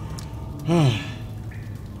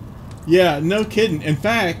 Yeah, no kidding. In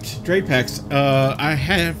fact, Drapex, I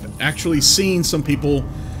have actually seen some people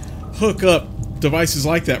hook up devices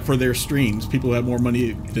like that for their streams. People who have more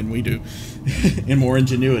money than we do and more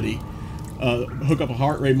ingenuity. Hook up a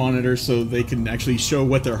heart rate monitor so they can actually show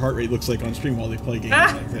what their heart rate looks like on stream while they play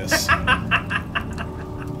games like this.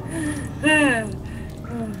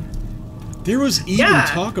 There was even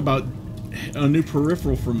talk about a new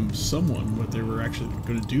peripheral from someone, but they were actually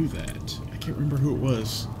going to do that. I can't remember who it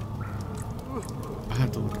was. I'll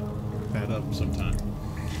have to look that up sometime.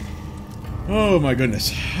 Oh my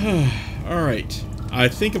goodness. Alright. I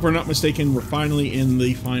think if we're not mistaken, we're finally in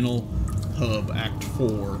the final hub, Act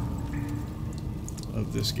 4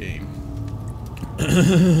 of this game.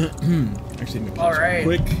 Actually, let me pause real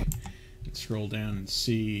quick. Let's scroll down and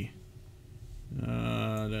see.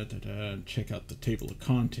 Check out the table of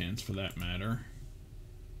contents for that matter.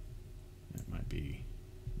 That might be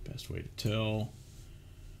the best way to tell.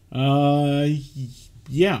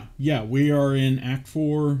 Yeah, we are in Act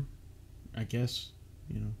 4, I guess,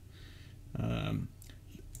 you know.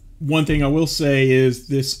 one thing I will say is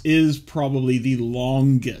this is probably the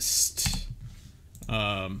longest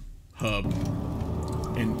hub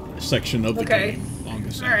and section of the game.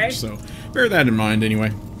 Longest. All right. So bear that in mind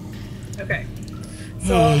anyway. Okay.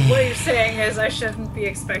 So what you're saying is I shouldn't be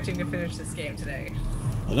expecting to finish this game today.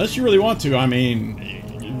 Unless you really want to. I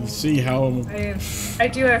mean, see how... I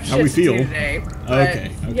do have shit we feel. to do today.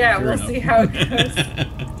 Okay. Yeah, we'll enough. see how it goes.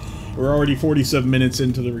 We're already 47 minutes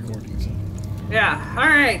into the recording, so... Yeah,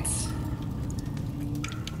 alright.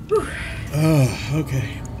 Oh,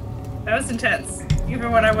 okay. That was intense.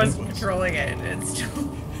 Even when I wasn't controlling it, it's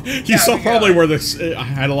still... You saw probably where this I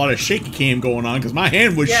had a lot of shaky cam going on because my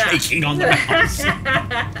hand was shaking on the mouse.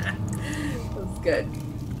 That's good.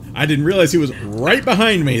 I didn't realize he was right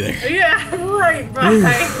behind me there. Yeah, right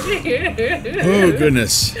behind you. Oh,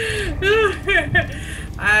 goodness.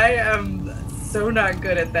 I am so not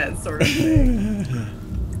good at that sort of thing.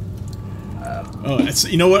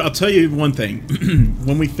 You know what? I'll tell you one thing.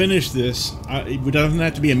 When we finish this, it doesn't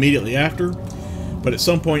have to be immediately after. But at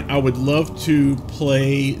some point, I would love to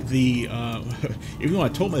play the, even though I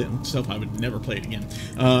told myself I would never play it again,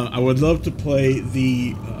 I would love to play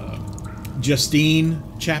the Justine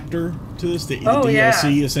chapter to this, the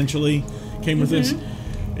DLC essentially came with this.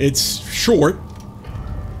 It's short,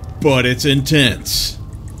 but it's intense.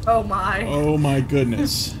 Oh my. Oh my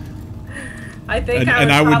goodness. I think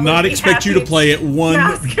I would not expect you to play it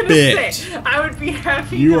one bit. I would be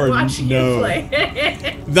happy to watch you play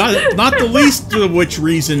it. Not the least of which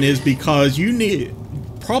reason is because you need,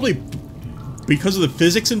 probably because of the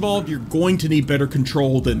physics involved, you're going to need better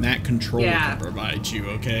control than that controller can provide you,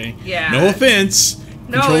 okay? Yeah. No offense.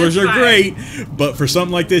 Controllers are great, but for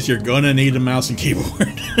something like this, you're going to need a mouse and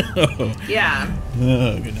keyboard. Yeah.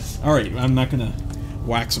 Oh, goodness. All right, I'm not going to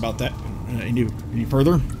wax about that any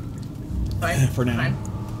further. Fine. For now. Fine.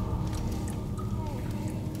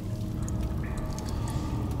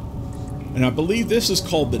 And I believe this is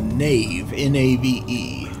called the Nave.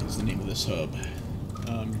 N-A-V-E is the name of this hub.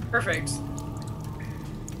 Perfect.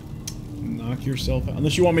 Knock yourself out.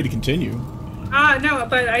 Unless you want me to continue. No,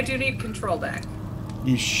 but I do need control back.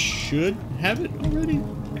 You should have it already.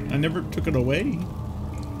 I never took it away.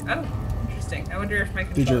 Oh, interesting. I wonder if my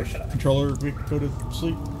Did controller your shut off. controller go to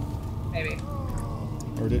sleep? Maybe.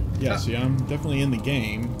 Or did... Yeah, see, I'm definitely in the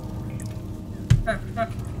game.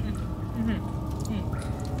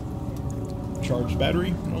 Charged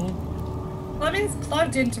battery? No. Well, I mean, it's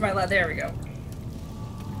plugged into my lab. There we go.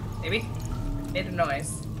 Maybe? Made a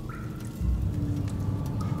noise.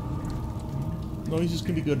 Noises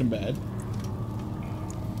can be good and bad.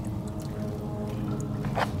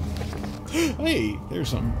 Hey, there's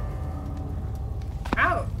something.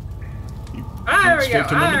 Ow! You There we go. straight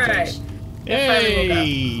to the Alright. place.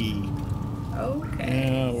 Yay! Okay.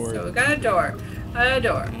 Yeah, So we got a door. A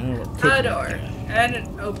door. A door. And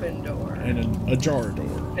an open door. And a jar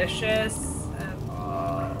door. Vicious and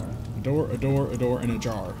all. A door, and a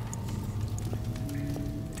jar.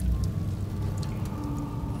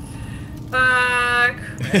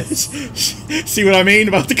 Chris. See what I mean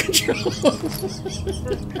about the control?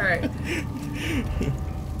 Alright.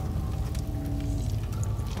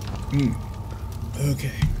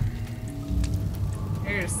 Okay.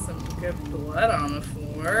 Here's some good blood on the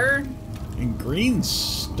floor. And green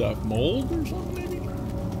stuff. Mold or something, maybe?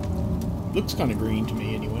 Looks kind of green to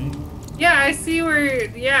me, anyway. Yeah, I see where...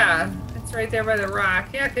 Yeah, it's right there by the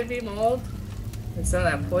rock. Yeah, it could be mold. And some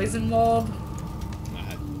of that poison mold.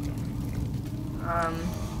 I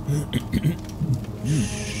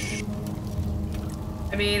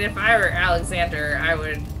mean, if I were Alexander, I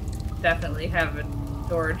would definitely have a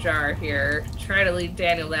door ajar here. Try to lead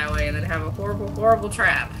Daniel that way and then have a horrible, horrible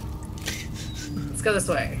trap. Let's go this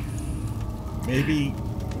way. Maybe...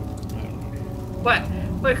 What?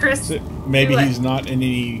 What, Chris? Maybe he's not in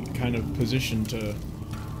any kind of position to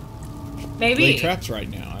lay traps right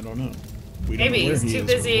now. I don't know. We don't Maybe know where he's he too is or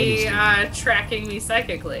busy what he's tracking me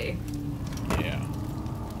psychically. Yeah.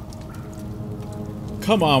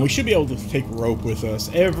 Come on, we should be able to take rope with us.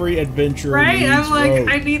 Every adventurer needs I'm like, rope.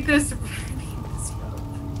 I need this rope.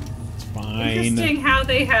 It's fine. Interesting how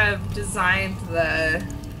they have designed the,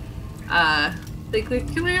 they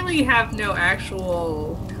clearly have no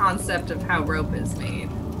actual concept of how rope is made.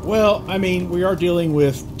 Well, I mean, we are dealing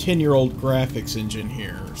with 10-year-old graphics engine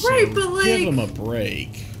here, so right, but like, give them a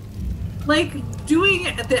break. Like, doing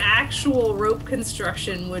the actual rope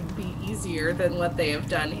construction would be easier than what they have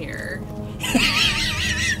done here.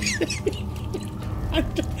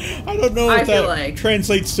 I don't know if that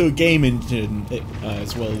translates to a game engine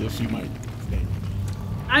as well as you might think.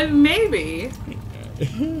 Maybe.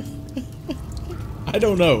 I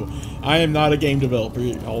don't know. I am not a game developer,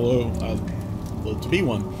 although I'd love to be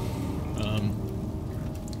one.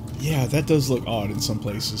 Yeah, that does look odd in some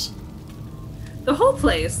places. The whole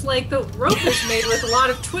place, like, the rope is made with a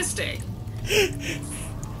lot of twisting. And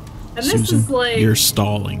this Susan, is like... you're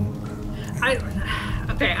stalling.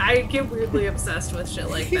 Okay, I get weirdly obsessed with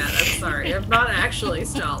shit like that. I'm sorry. I'm not actually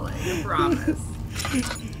stalling, I promise.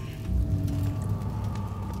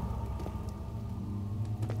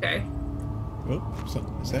 Okay. Oh,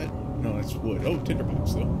 something. Is that? No, that's wood. Oh,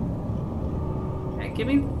 tinderbox, though. Okay, give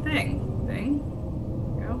me the thing. Thing.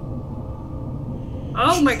 Go.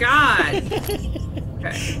 Oh my god!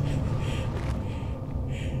 Okay.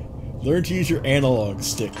 Learn to use your analog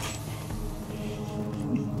stick.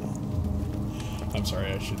 I'm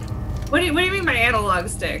sorry, I should. What do you mean by analog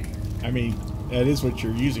stick? I mean, that is what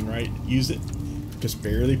you're using, right? Use it. Just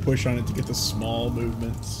barely push on it to get the small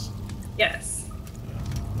movements. Yes.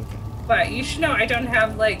 Okay. But you should know I don't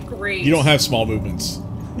have, like, great... You don't have small movements.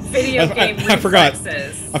 Video game I forgot.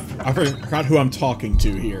 reflexes. I forgot who I'm talking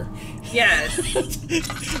to here. Yes.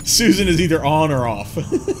 Susan is either on or off.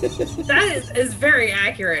 That is very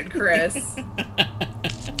accurate, Chris.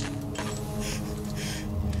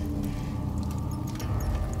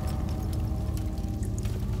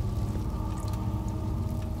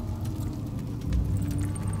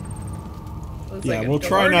 Yeah, we'll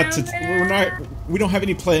try not to. We don't have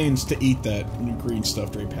any plans to eat that new green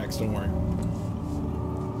stuff, Dre Packs. Don't worry.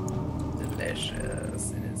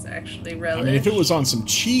 Delicious. It is actually relish. I mean, if it was on some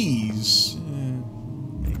cheese, some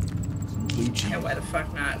blue cheese. Yeah, why the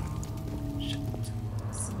fuck not? Shit.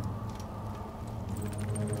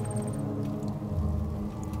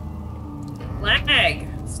 Lag!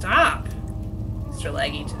 Stop! Mr.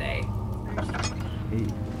 Laggy today. Ooh.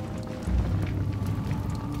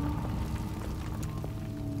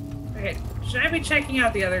 Okay, should I be checking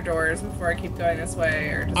out the other doors before I keep going this way,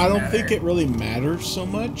 or does it I don't matter? think it really matters so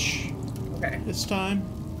much Okay. this time.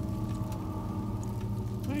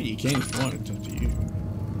 Well, you can if you want. It's up to you.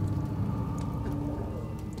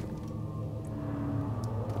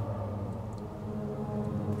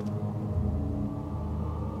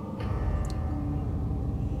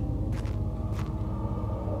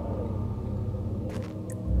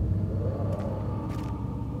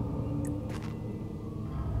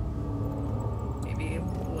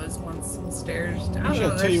 Stairs. Oh, Actually,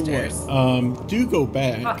 I'll tell you what. Do go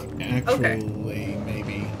back. Actually,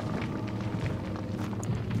 maybe.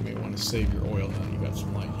 You may want to save your oil now. You got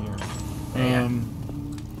some light here. Yeah.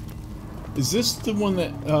 Is this the one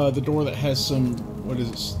that the door that has some? What is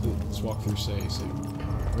it? Let's walk through. Say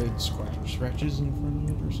red scratches in front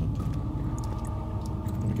of it or something.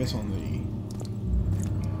 I guess on the.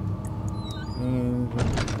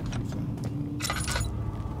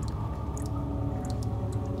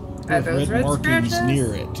 Those red markings scratches?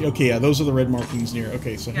 near it. Okay, yeah, those are the red markings near it.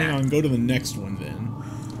 Okay, so hang Yeah. on, go to the next one then.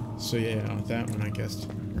 So yeah, that one I guess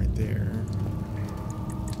right there.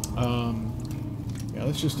 Yeah,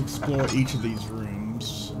 let's just explore each of these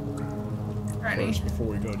rooms first before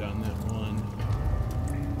we go down that one.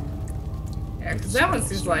 Yeah, because that one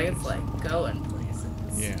seems like it's like going places.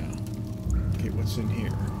 Yeah. Okay, what's in here?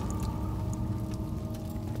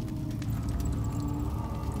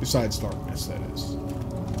 Besides darkness, that is.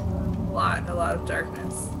 A lot of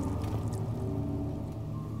darkness.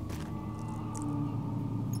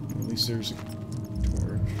 At least there's a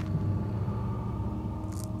torch.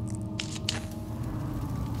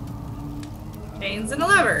 Chains and a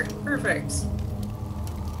lever. Perfect.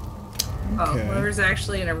 Oh, Okay. lever's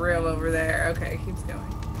actually in a room over there. Okay, keeps going.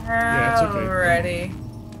 Yeah, it's okay. Alrighty.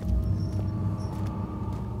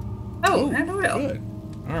 Oh, and oil. Good.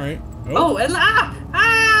 Alright. Oh, and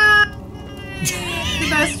the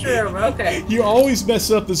best room. Okay. You always mess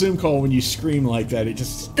up the Zoom call when you scream like that. It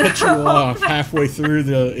just cuts you off halfway through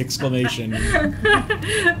the exclamation.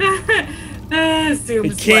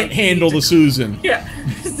 It can't handle the Susan. Yeah.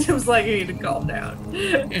 Seems like you need to calm down.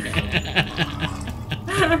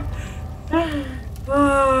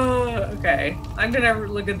 Okay. I'm gonna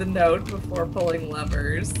look at the note before pulling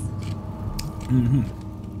levers.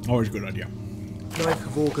 Mm-hmm. Always a good idea. 9th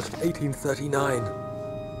of August, 1839.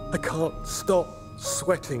 I can't stop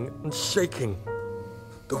sweating and shaking.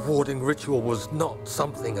 The warding ritual was not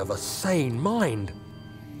something of a sane mind.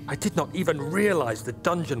 I did not even realize the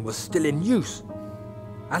dungeon was still in use.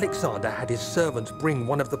 Alexander had his servants bring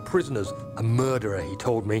one of the prisoners, a murderer, he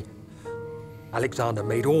told me. Alexander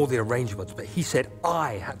made all the arrangements, but he said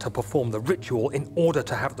I had to perform the ritual in order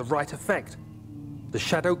to have the right effect. The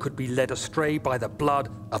shadow could be led astray by the blood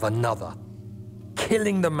of another.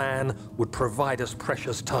 Killing the man would provide us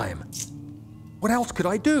precious time. What else could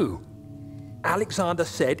I do? Alexander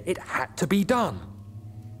said it had to be done.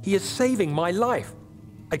 He is saving my life.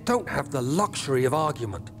 I don't have the luxury of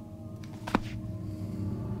argument.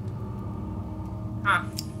 Huh.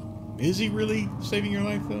 Is he really saving your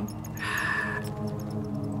life, though?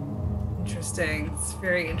 Interesting. It's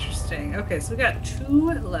very interesting. Okay, so we got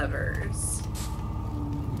 2 levers.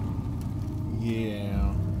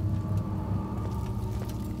 Yeah.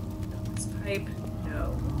 This pipe?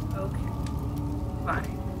 No. Okay.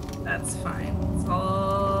 Fine. That's fine. It's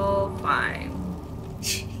all fine.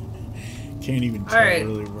 Can't even tell Alright.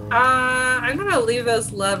 really where. I'm gonna leave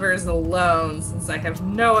those levers alone since I have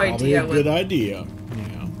no Probably idea a good idea.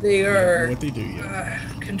 Yeah. they are What they do yet.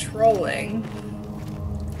 Controlling.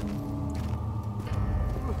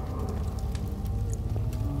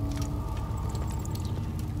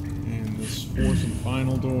 And this 4th and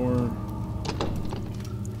final door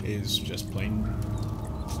is just plain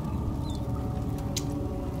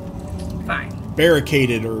Fine.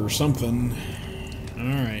 barricaded or something.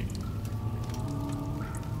 Alright.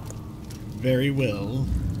 Very well.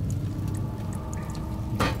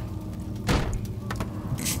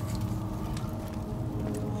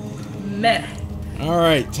 Meh.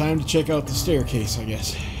 Alright, time to check out the staircase, I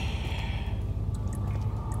guess.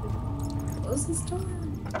 Close this door?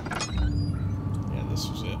 Yeah, this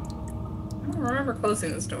was it. I don't remember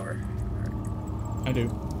closing this door. I do.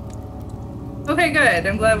 Okay, good.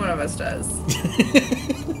 I'm glad one of us does.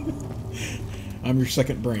 I'm your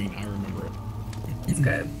second brain, I remember it. It's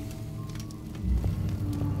good.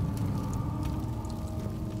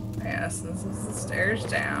 Yes, this is the stairs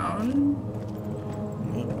down.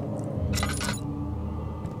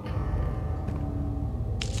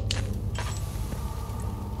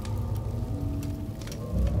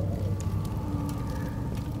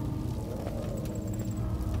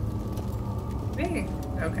 Hey,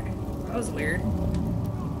 okay. That was weird.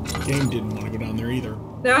 The game didn't want to go down there either.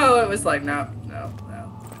 No, it was like, no, no,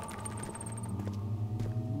 no.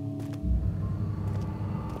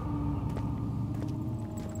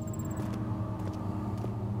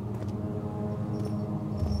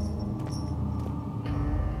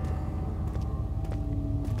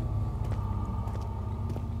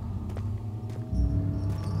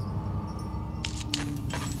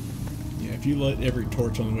 Yeah, if you lit every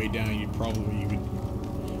torch on the way down, you would be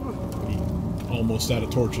almost out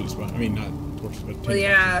of torches. But I mean, not torches, but Well,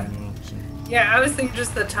 yeah. torches, you know, so. Yeah, I was thinking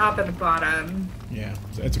just the top and the bottom. Yeah,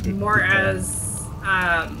 so that's a good. More good call. as,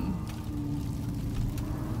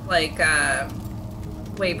 like,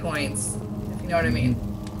 waypoints, if you know what I mean.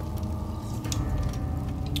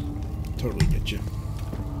 Totally get you.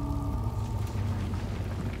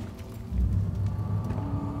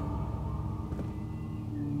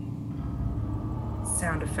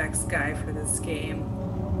 Sound effects guy for this game.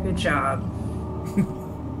 Good job.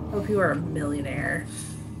 Hope you are a millionaire.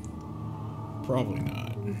 Probably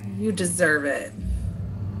not. You deserve it.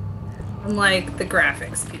 Unlike the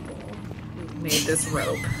graphics people who made this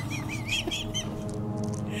rope.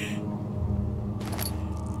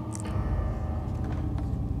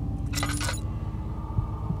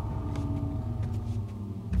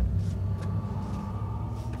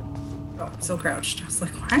 Oh, I'm so crouched. I was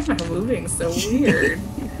like, why am I moving so weird?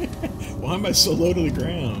 Why am I so low to the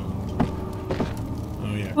ground?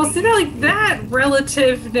 Oh yeah. Well, see, like that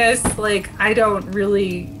relativeness, like I don't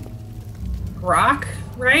really rock,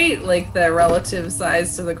 right? Like the relative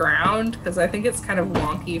size to the ground, because I think it's kind of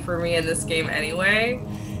wonky for me in this game anyway.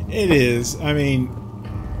 It is. I mean,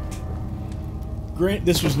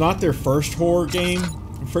 this was not their first horror game.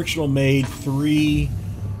 Frictional made 3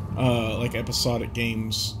 like episodic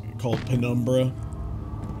games called Penumbra.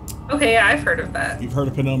 Okay, yeah, I've heard of that. You've heard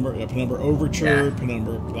of Penumbra? Penumbra Overture, Yeah.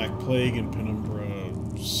 Penumbra Black Plague, and Penumbra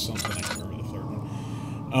something. I can't remember the third one.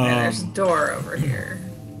 Yeah, there's a door over here.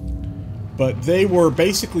 But they were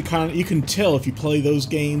basically kind of, you can tell if you play those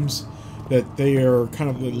games that they are kind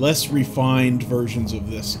of the less refined versions of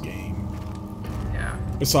this game. Yeah.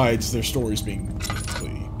 Besides their stories being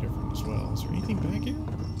completely different as well. Is there anything back here?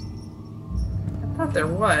 I thought there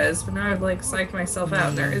was, but now I've like psyched myself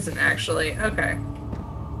out. There isn't actually. Okay.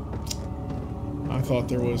 I thought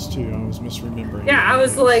there was too. I was misremembering. Yeah, I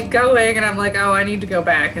was like going, and I'm like, oh, I need to go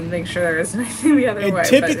back and make sure there isn't anything the other And way.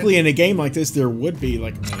 typically in a game like this, there would be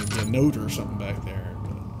like maybe a note or something back there,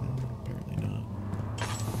 but apparently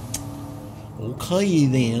not. Okay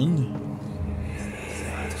then.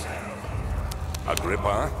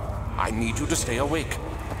 Agrippa, I need you to stay awake.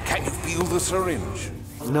 Can you feel the syringe?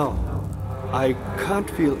 No, I can't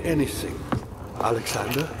feel anything.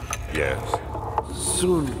 Alexander, Yes.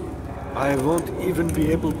 soon I won't even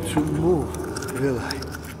be able to move, will I?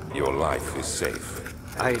 Your life is safe.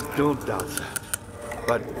 I don't doubt that.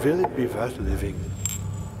 But will it be worth living?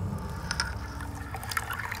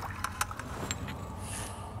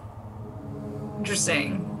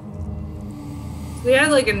 Interesting. We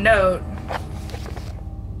had like a note.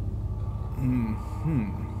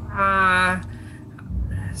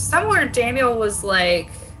 Somewhere Daniel was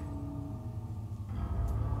like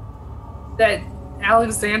that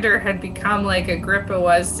Alexander had become like Agrippa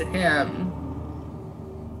was to him.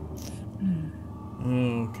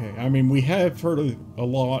 Okay. I mean, we have heard a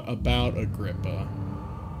lot about Agrippa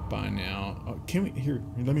by now. Can we here?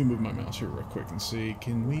 Let me move my mouse here real quick and see.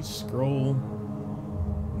 Can we scroll?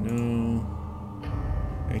 No.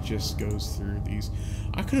 It just goes through these.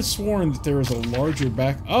 I could have sworn that there was a larger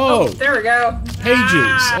back. Oh, there we go.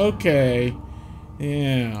 Pages. Okay.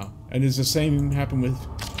 Yeah. And does the same happen with?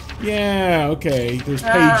 Yeah. Okay. There's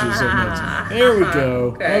pages of notes. There we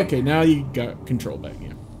go. Okay. Now you got control back.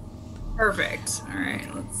 Yeah. Perfect. All right.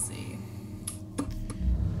 Let's see.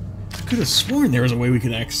 I could have sworn there was a way we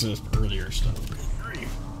could access earlier stuff.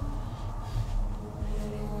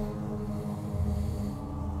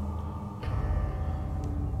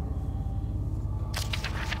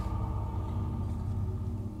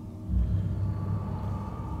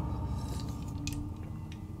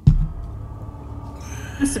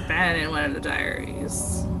 Must have been in one of the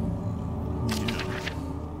diaries.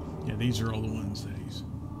 Yeah, these are all the ones that he's.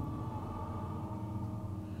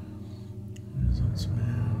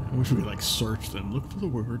 I wish we could like search them. Look for the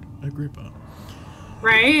word Agrippa.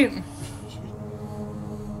 Right.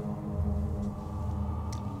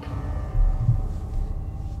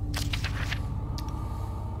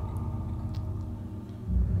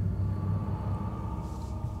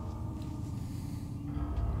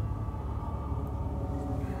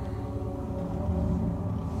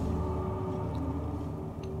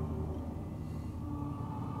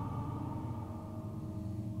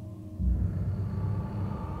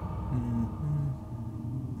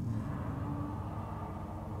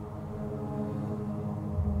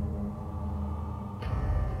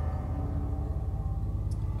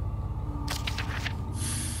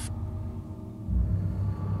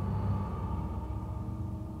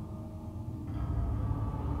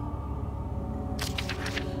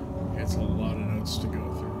 It's a lot of notes to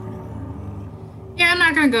go through. Yeah, I'm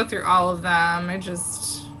not gonna go through all of them.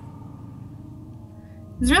 It's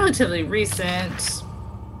relatively recent.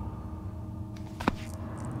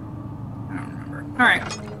 I don't remember. All right.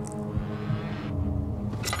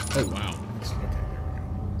 Oh wow. Okay, there we go.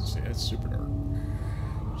 Let's see, that's super dark.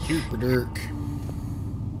 Super dark.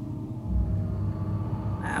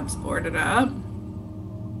 Lab's boarded up.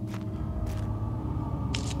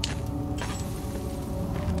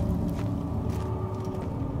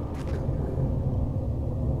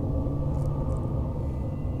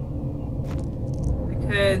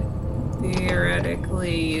 Could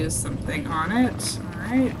theoretically use something on it. All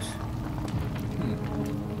right.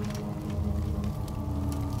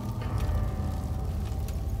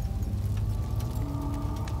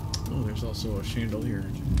 Oh, there's also a chandelier.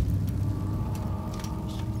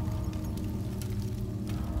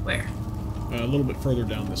 Where? A little bit further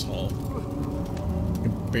down this hall. I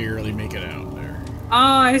can barely make it out there. Oh,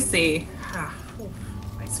 I see.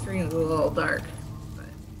 My screen's a little dark.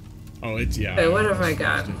 Oh, it's, yeah. Okay, what have I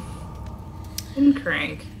got? In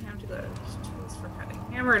crank. Empty tools for cutting.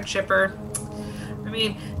 Hammer and chipper. I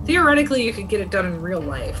mean, theoretically you could get it done in real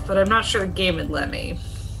life, but I'm not sure the game would let me.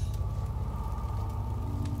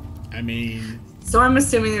 I mean... So I'm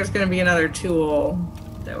assuming there's going to be another tool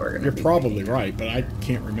that we're going to You're probably right, but I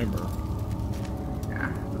can't remember.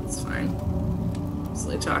 Yeah, that's fine.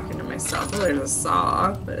 Mostly talking to myself. Well, there's a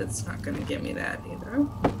saw, but it's not going to give me that either.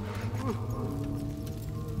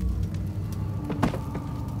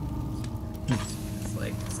 It's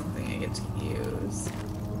like something I get to use.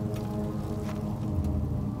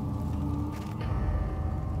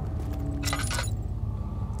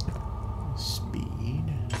 Speed.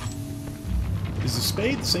 Is the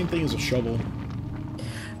spade the same thing as a shovel?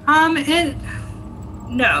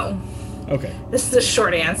 No. Okay. This is the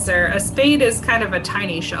short answer. A spade is kind of a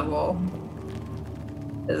tiny shovel.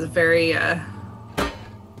 It's very,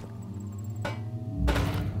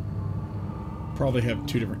 Probably have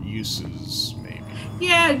two different uses, maybe.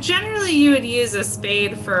 Yeah, generally you would use a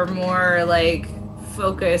spade for more, like,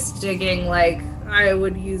 focused digging. Like, I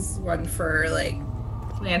would use one for, like,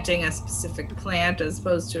 planting a specific plant as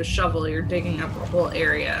opposed to a shovel. You're digging up a whole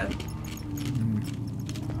area.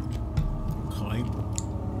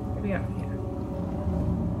 Okay. Yeah.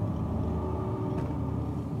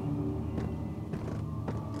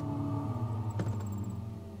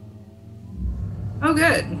 Oh,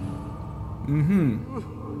 good.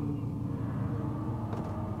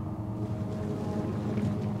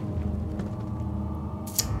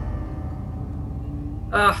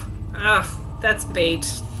 Ugh, ugh, that's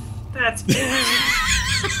bait. That's bait.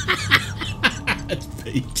 That's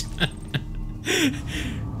bait.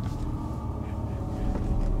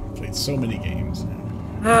 Played so many games.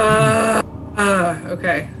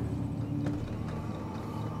 Okay.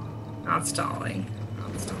 Not stalling.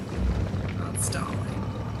 Not stalling. Not stalling.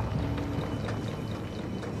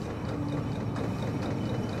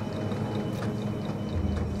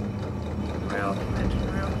 Oil, engine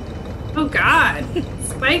oil. Oh God,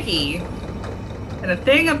 spiky. And a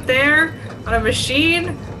thing up there on a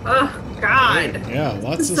machine. Oh God. Hey, yeah,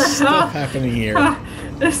 lots of stuff happening here.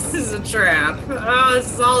 This is a trap. Oh,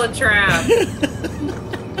 this is all a trap.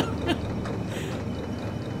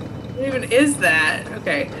 What even is that?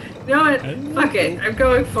 Okay. You know what? Fuck it. I'm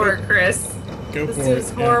going for it, Chris. Go this for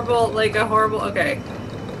is it. horrible, like a horrible. Okay.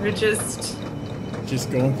 We're just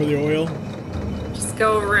going for the oil? Just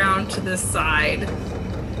go around to this side.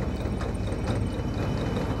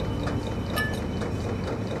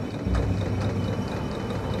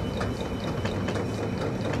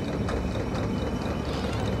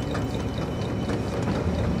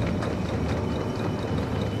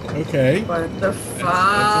 Okay. What the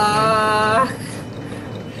fuck?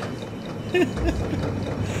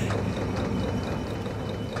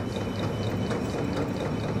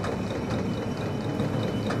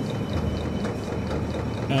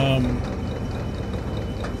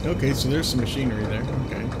 Okay, so there's some machinery there.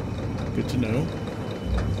 Okay. Good to know.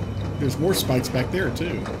 There's more spikes back there,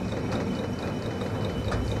 too.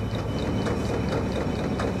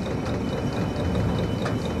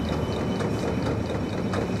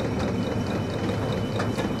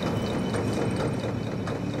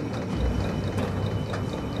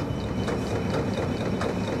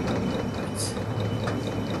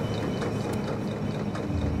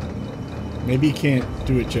 Maybe you can't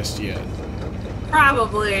do it just yet.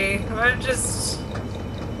 Probably. I'm just...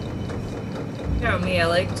 You know me, I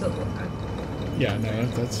like to... Yeah, no,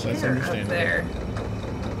 that's understandable. Up there.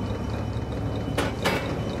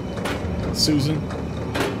 Susan?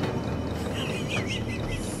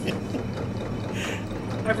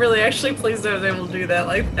 I'm really actually pleased I was able to do that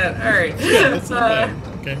like that. Alright. Yeah, that's not bad.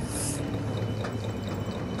 Okay.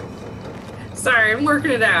 Sorry, I'm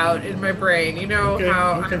working it out in my brain. You know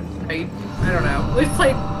how... Okay. I don't know. We've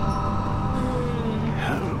played...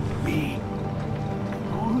 Help me.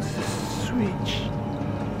 Pull the switch.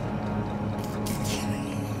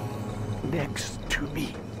 Next to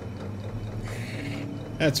me.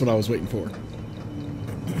 That's what I was waiting for.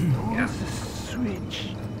 Pull the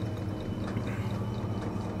switch.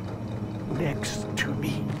 Next to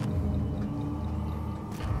me.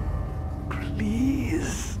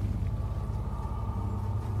 Please.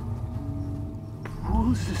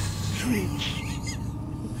 Pull the switch.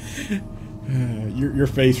 Your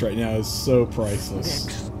face right now is so priceless.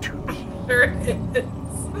 Next to me. Sure is.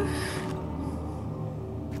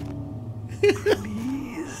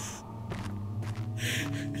 Please.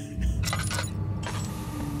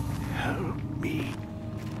 Help me.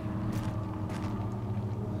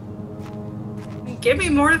 Give me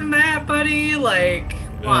more than that, buddy. Like,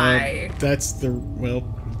 why? That's the... Well,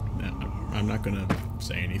 no, I'm not going to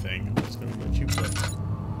say anything. I'm just going to let you play.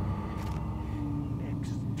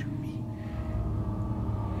 Next to me.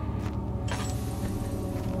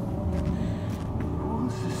 Pull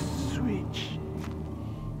the switch.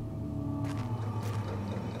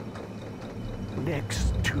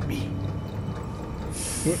 Next to me.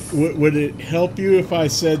 Would it help you if I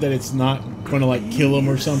said that it's not going to, like, kill him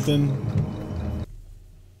or something?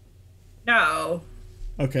 No.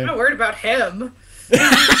 Okay. I'm not worried about him.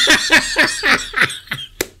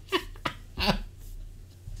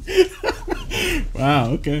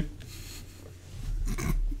 Wow, okay.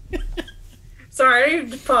 Sorry, I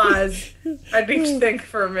need to pause. I need to think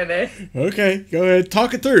for a minute. Okay, go ahead.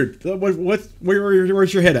 Talk it through.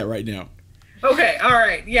 Where's your head at right now? Okay,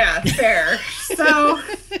 alright, yeah, fair. So...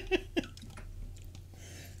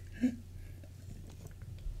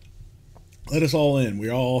 Let us all in.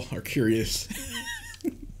 We all are curious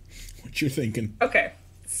what you're thinking. Okay,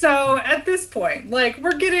 so at this point, like,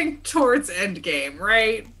 we're getting towards endgame,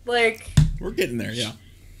 right? Like... We're getting there, yeah.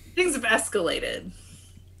 Things have escalated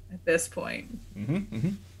at this point. Mm-hmm, mm-hmm.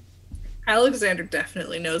 Alexander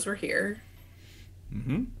definitely knows we're here.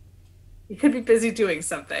 Mm-hmm. He could be busy doing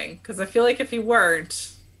something, because I feel like if he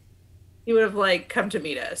weren't, he would have, like, come to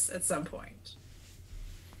meet us at some point.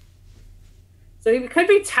 So he could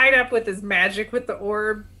be tied up with his magic with the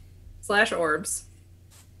orb / orbs.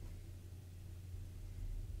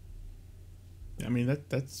 I mean,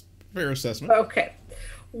 that's a fair assessment. Okay.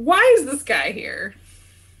 Why is this guy here?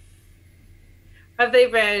 Have they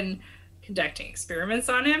been conducting experiments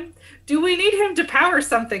on him? Do we need him to power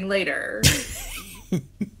something later?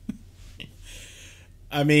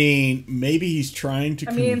 I mean, maybe he's trying to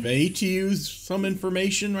convey to you some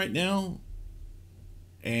information right now.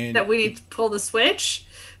 And that we need to pull the switch?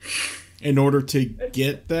 In order to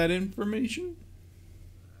get that information?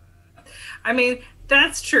 I mean,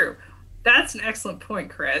 that's true. That's an excellent point,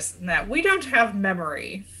 Chris, in that we don't have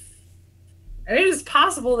memory. And it is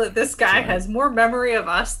possible that this guy has more memory of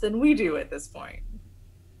us than we do at this point.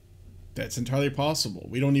 That's entirely possible.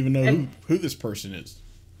 We don't even know who this person is.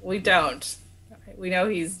 We don't. We know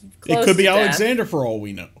he's close It could be to Alexander death. for all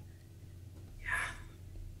we know. Yeah.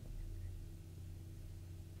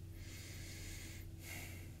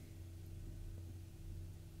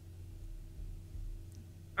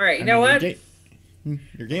 All right, you know what?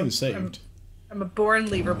 Your game is saved. I'm a born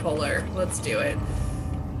lever puller. Let's do it.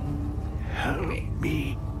 Help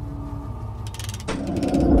me.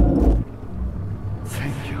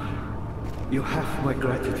 Thank you. You have my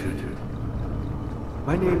gratitude.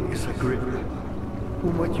 My name is Agrippa.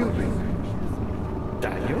 Who might you be?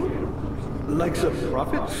 Daniel? Like the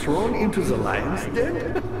prophet thrown into the lion's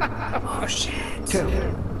den? Oh, shit. Tell me,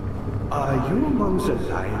 are you among the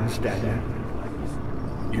lions, Daniel?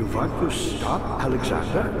 You want to stop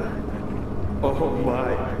Alexander? Oh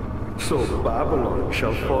my, so Babylon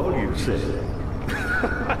shall fall, you say?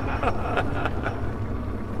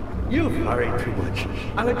 You worry too much.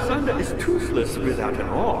 Alexander is toothless without an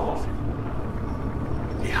arm.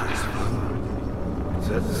 He has fun.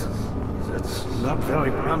 That's not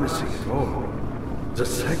very promising at all. The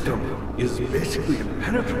sanctum is basically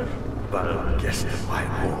impenetrable, but against my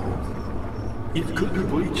home. It could be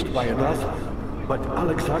breached by another, but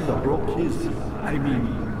Alexander broke his,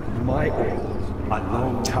 my own, a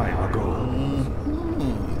long time ago.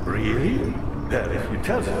 Really? Well, if you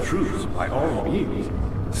tell the truth, by all means,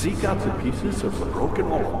 seek out the pieces of the broken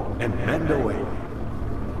oar and bend away.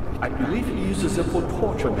 I believe he uses them for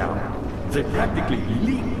torture now. They practically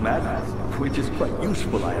leak madness, which is quite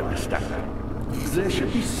useful, I understand. There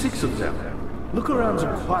should be 6 of them. Look around the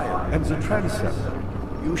choir and the transept.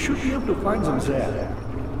 You should be able to find them there.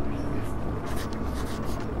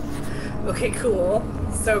 Okay, cool.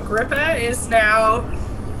 So Agrippa is now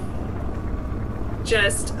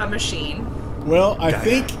just a machine. Well, I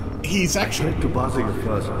think he's actually... I hate to bother you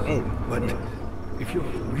further, but if you're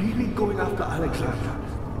really going after Alexander,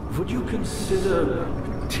 would you consider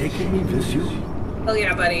taking me with you? Hell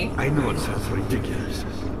yeah, buddy. I know it sounds ridiculous.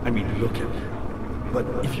 Look at me. But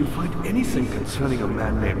if you find anything concerning a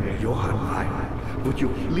man named Johann Ryan, would you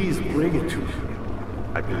please bring it to me?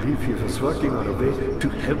 I believe he was working on a way to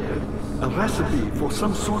help him. A recipe for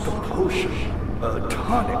some sort of potion. A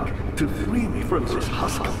tonic to free me from this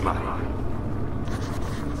husk of mine.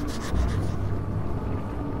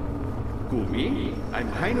 Who, me? I'm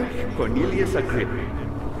Heinrich Cornelius Agrippa.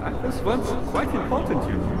 I was once quite important,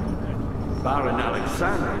 you know. Baron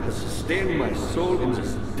Alexander has sustained my soul in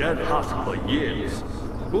this dead husk for years.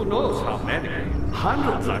 Who knows how many?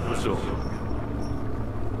 Hundreds, I presume.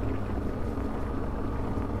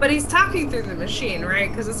 But he's talking through the machine, right?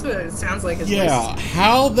 Because that's what it sounds like. Yeah,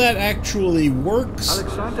 how that actually works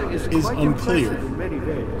Alexander is quite unclear. impressive in many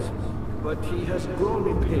ways, but he has grown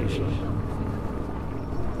impatient.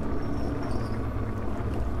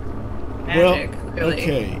 Magic, Well, really.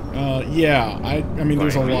 okay, yeah, I mean,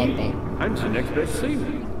 there's a lot about... I'm the next best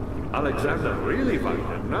thing. Alexander really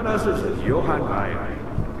wanted none other than Johann Ryan.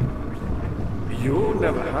 You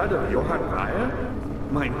never heard of Johann Ryan?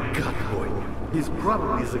 My God, boy. He's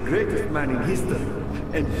probably the greatest man in history.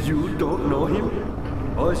 And you don't know him?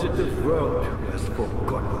 Or is it the world who has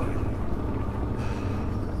forgotten him?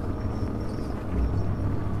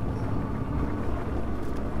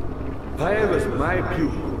 Ryan was my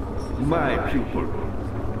pupil. My pupil.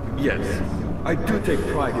 Yes, I do take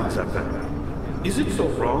pride in that fact. Is it so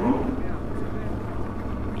wrong?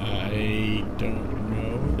 I don't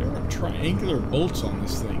know. There are triangular bolts on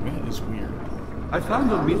this thing. That is weird. I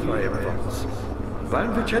found a Mithraeum once,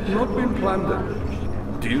 one which had not been plundered.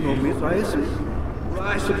 Do you know Mithraism?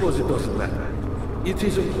 I suppose it doesn't matter. It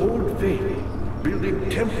is an old faith, building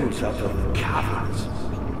temples out of caverns.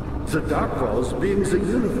 The dark walls being the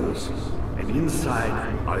universe, and inside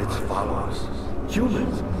are its followers.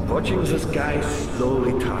 Humans watching the sky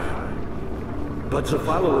slowly turn. But the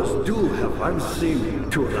followers do have one thing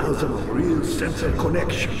to allow them a real sense of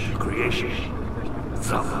connection to creation.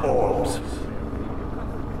 The orbs.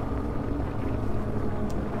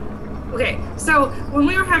 Okay, so when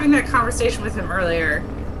we were having that conversation with him earlier,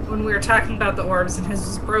 when we were talking about the orbs and his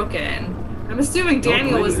was broken. I'm assuming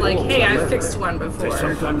Daniel was like, hey, I fixed one before. They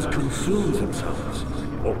sometimes consume themselves,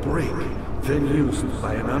 or break, then used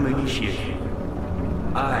by an uninitiated.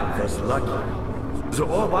 I was lucky. The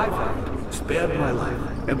orb I found spared my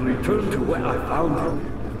life and returned to where I found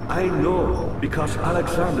it. I know because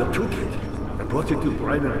Alexander took it and brought it to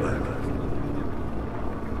Brandenburg.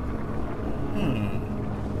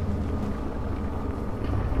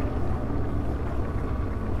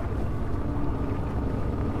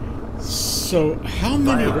 So, how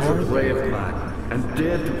many I was are a there? brave man and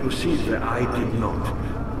dared to proceed where I did not.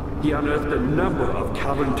 He unearthed a number of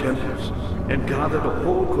cavern temples and gathered a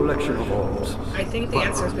whole collection of orbs. I think the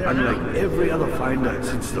answer is we don't Unlike know. every other finder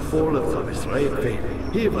since the fall of his red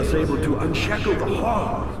vein, he was able to unshackle the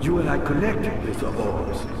horror you and I connected with the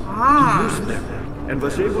orbs. He used them and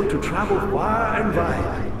was able to travel far and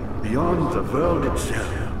wide, beyond the world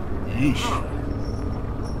itself. Yeesh.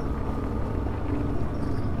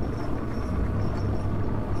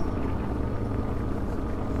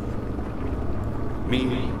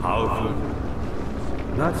 Me, powerful.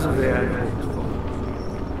 Not the way I hoped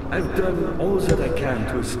for. I've done all that I can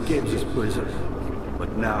to escape this prison.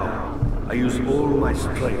 But now, I use all my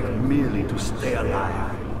strength merely to stay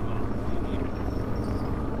alive.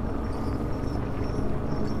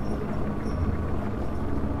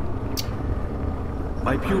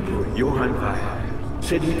 My pupil, Johann Weyer,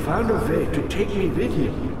 said he'd found a way to take me with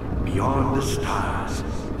him beyond the stars.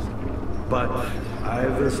 But I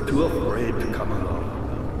was too afraid to come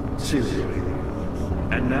along. Silly.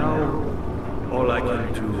 And now, all I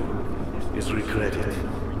can do is regret it.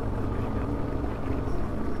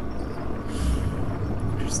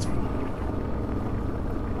 Interesting.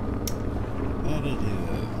 That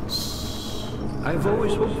it is. I've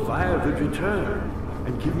always hoped Fire would return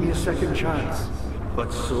and give me a second chance.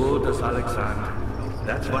 But so does Alexander.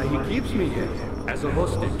 That's why he keeps me here, as a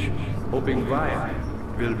hostage, hoping Fire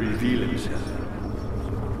will reveal himself.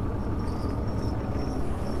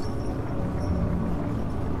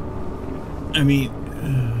 I mean,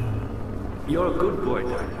 You're a good boy,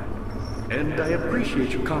 Daniel, and I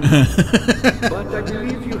appreciate your comment. But I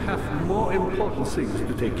believe you have more important things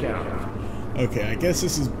to take care of. okay, I guess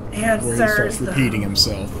this is where he Answers, starts though. repeating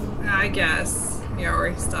himself. I guess. Yeah, or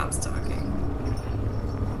he stops talking.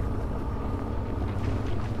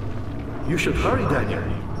 You should hurry, Daniel.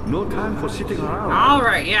 No time for sitting around.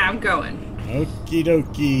 Alright, yeah, I'm going. Okie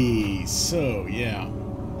dokie. So, yeah.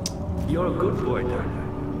 You're a good boy, Daniel.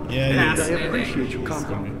 Yeah, And yeah. I Fascinating. appreciate your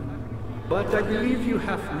compliment. But I believe you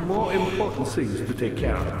have more important things to take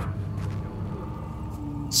care of.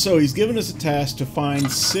 So he's given us a task to find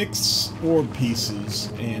 6 orb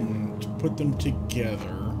pieces and put them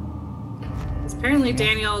together. Apparently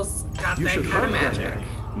Daniel's got You that should kind of hurry, magic. Daniel.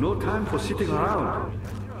 No time for sitting around.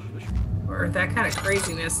 Or that kind of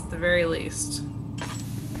craziness at the very least.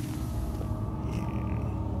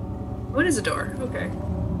 What is a door? Okay.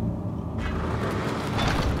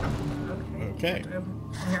 Okay.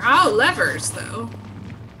 Oh, levers, though.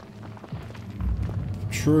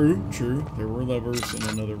 True, true. There were levers in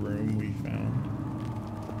another room we found.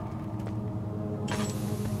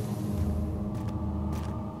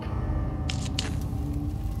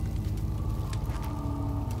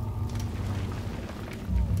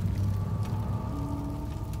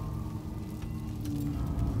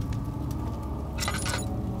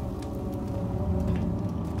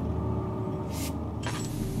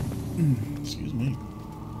 Excuse me.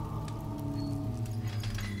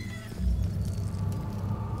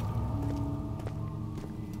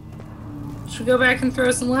 Should we go back and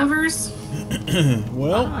throw some levers?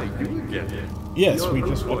 Well, You get it. yes, You're we a good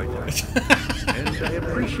just... boy, Daniel. And I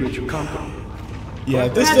appreciate your compliment. Yeah,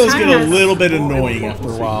 this Yeah, does time get a has little bit more annoying important after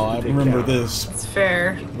a while. I things to take remember care of. this, It's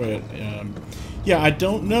fair. but yeah, I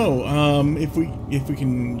don't know if we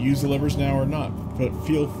can use the levers now or not. But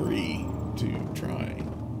feel free to try.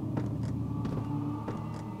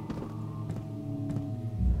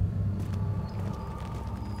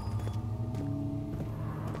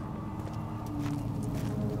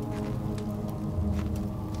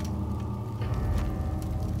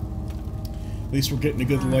 At least we're getting a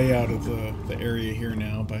good layout of the area here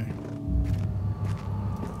now by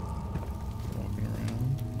walking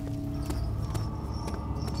around.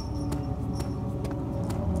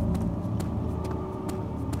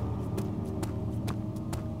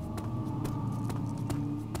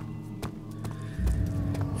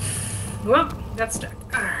 Well, that's stuck.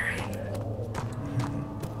 Alright.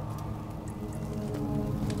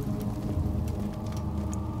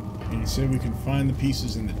 And he said we can find the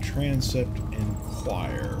pieces in the transept and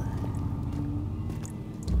choir.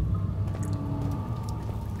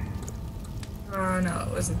 no,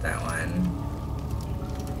 it wasn't that one.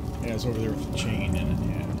 Yeah, it's over there with the chain in it,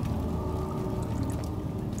 yeah.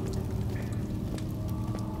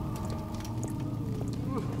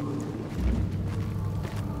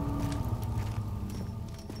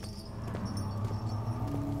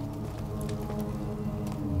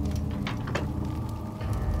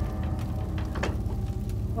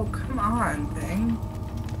 Oh, come on, thing.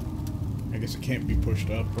 I guess it can't be pushed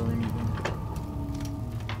up or anything.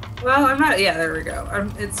 Well, I'm not. Yeah, there we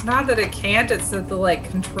go. It's not that it can't. It's that the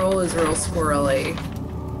like control is real squirrely.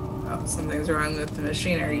 Oh, something's wrong with the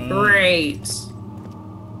machinery. Great.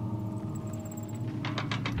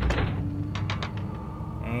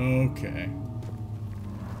 Okay.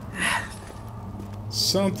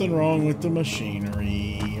 Something wrong with the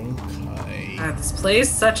machinery. Okay. God, this place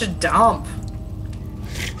is such a dump.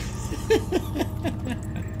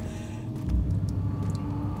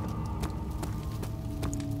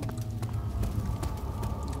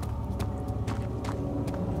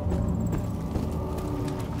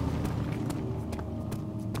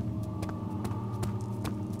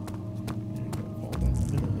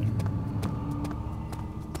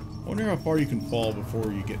 I wonder how far you can fall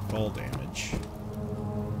before you get fall damage.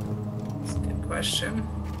 That's a good question.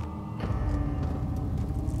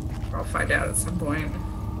 I'll find out at some point.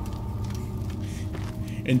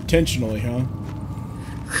 Intentionally, huh?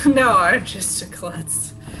 No, I'm just a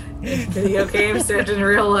klutz. In video games and in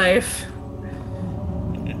real life.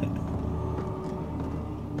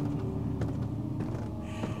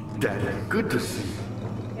 Daddy, good to see you.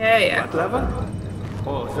 Yeah. What level?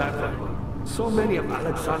 Oh, that one. So many of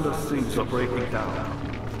Alexander's things are breaking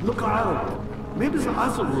down. Look around. Maybe the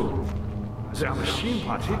other room. There are machine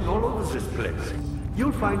parts hidden all over this place.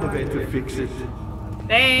 You'll find a way to fix it. Thanks.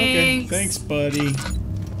 Okay, thanks, buddy.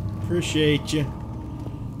 Appreciate you.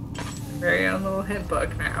 Very own little hint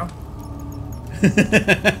book now.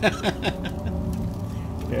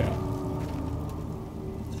 Yeah.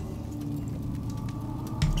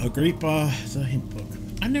 Agrippa, the hint book.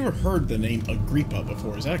 I never heard the name Agrippa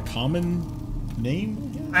before. Is that a common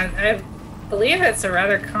name? I believe it's a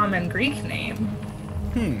rather common Greek name.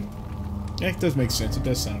 Yeah, it does make sense. It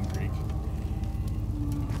does sound Greek.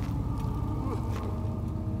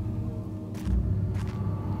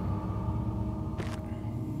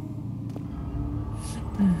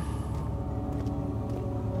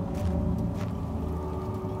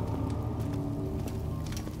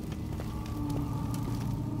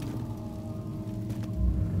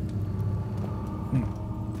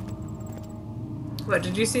 What,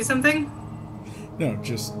 did you see something? No,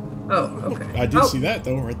 just... Oh, okay. I did see that,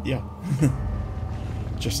 though, right? Yeah.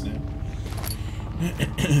 Just now.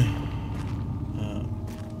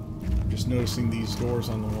 Just noticing these doors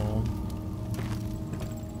on the wall.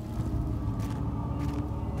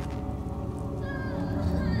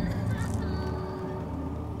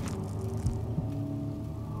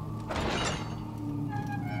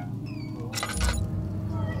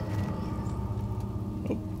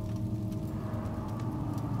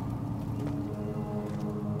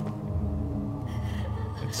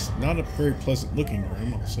 Not a very pleasant looking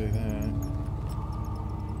room, I'll say that.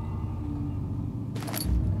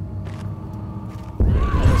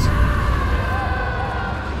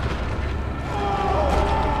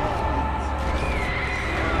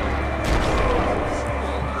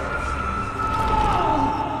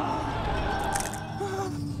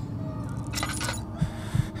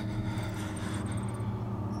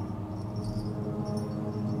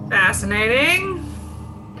 Fascinating.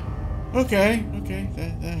 Okay,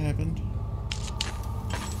 that happened.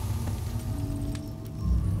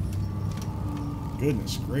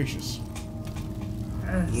 Goodness gracious.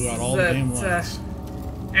 Blew out all the damn lights.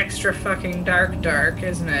 Extra fucking dark,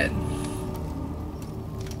 isn't it?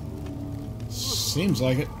 Seems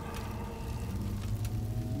like it.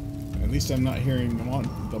 At least I'm not hearing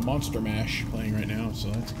the Monster Mash playing right now,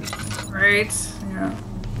 so that's good. Right, yeah.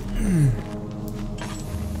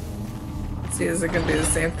 See, is it gonna do the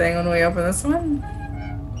same thing when we open this one?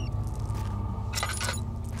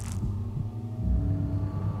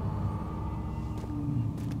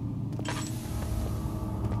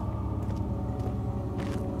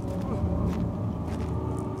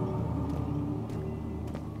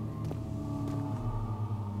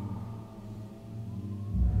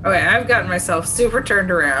 Okay, I've gotten myself super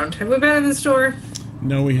turned around. Have we been in the store?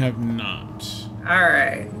 No, we have not.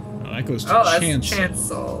 Alright. Oh, that goes to That's Chancel.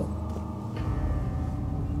 Chancel.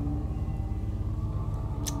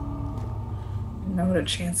 I know what a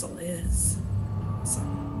chancel is.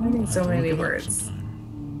 I need so many words.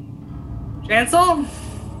 Chancel?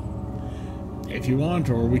 If you want,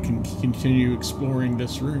 or we can continue exploring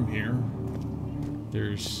this room here.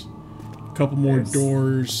 There's a couple more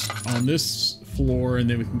doors on this floor, and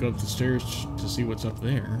then we can go up the stairs to see what's up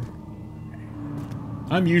there.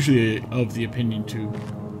 I'm usually of the opinion to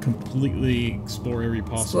completely explore every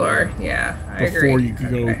possible yeah, I agree. before you can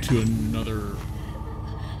go to another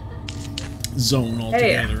zone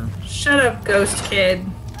altogether. Hey, shut up, ghost kid.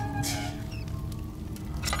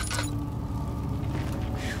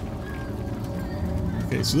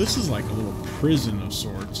 Okay, so this is like a little prison of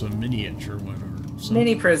sorts, a miniature one or something.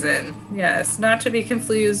 Mini prison, yes. Not to be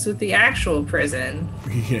confused with the actual prison.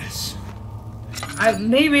 Yes.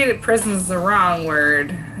 Maybe prison's the wrong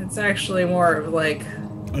word. It's actually more of like...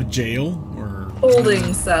 a jail? Or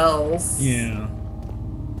holding cells. Yeah.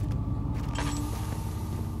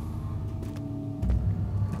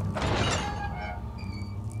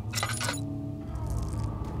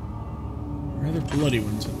 Rather bloody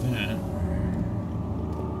ones at that.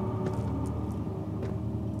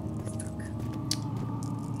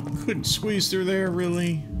 Couldn't squeeze through there,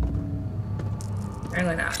 really?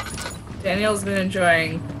 Apparently not. Daniel's been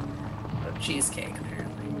enjoying a cheesecake,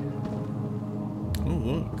 apparently. Oh,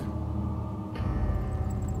 look.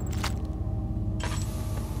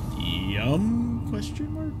 Yum? Question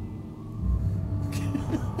mark?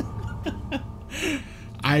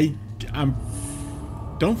 I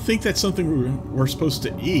don't think that's something we're supposed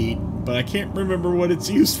to eat, but I can't remember what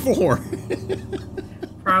it's used for.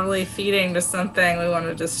 Probably feeding to something we want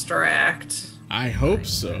to distract. I hope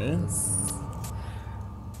so.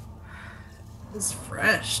 It's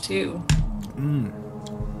fresh, too. Mm.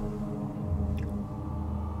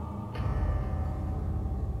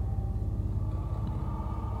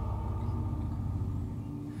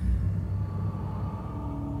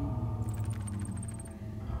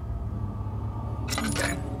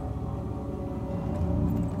 Okay.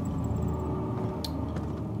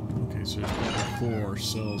 Okay, so there's 4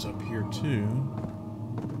 cells up here, too.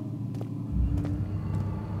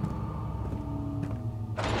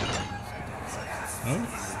 Oh?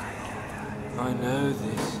 I know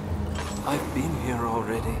this. I've been here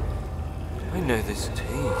already. I know this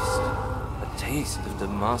taste. A taste of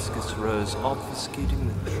Damascus rose obfuscating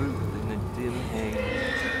the truth in a dim haze.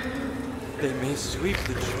 They may sweep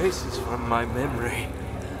the traces from my memory,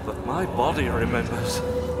 but my body remembers.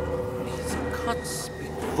 These cuts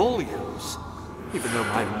speak volumes, even though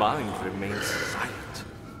my mind remains silent.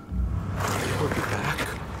 They will be back.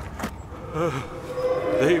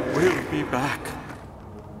 They will be back.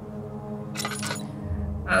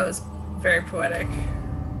 That was very poetic.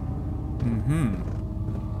 Mm-hmm.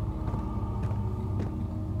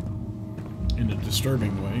 In a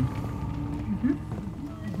disturbing way. Mm-hmm.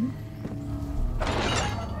 Mm-hmm.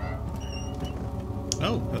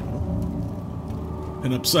 Oh, hello.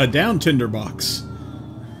 An upside-down tinderbox.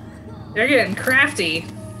 They're getting crafty.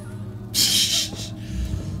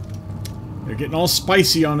 They're getting all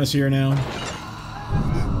spicy on us here now.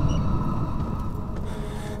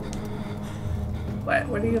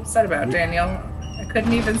 What are you upset about, Daniel? I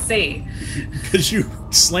couldn't even see. Because you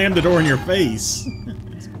slammed the door in your face.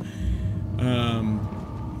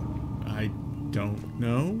 I don't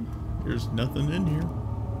know. There's nothing in here.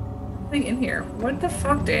 Nothing in here. What the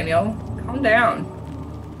fuck, Daniel? Calm down.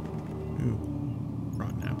 Ooh,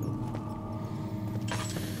 rotten apple.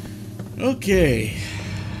 Okay.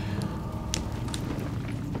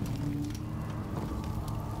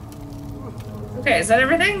 Okay, is that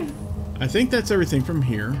everything? I think that's everything from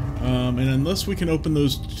here. And unless we can open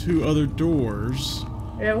those 2 other doors...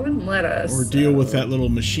 Yeah, it wouldn't let us. Or deal with that little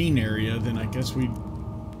machine area, then I guess we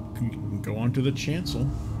can go on to the chancel.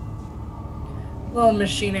 Little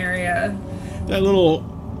machine area. That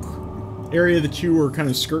little area that you were kind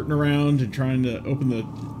of skirting around and trying to open the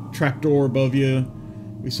trap door above you.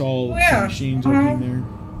 We saw some machines opening there.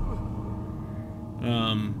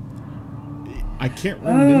 I can't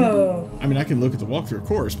remember. Oh. I mean, I can look at the walkthrough, of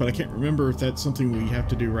course, but I can't remember if that's something we have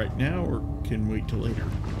to do right now or can wait till later.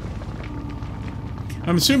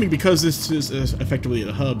 I'm assuming because this is effectively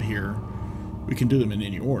the hub here, we can do them in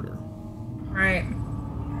any order. Right.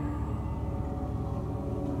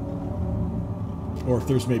 Or if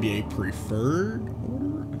there's maybe a preferred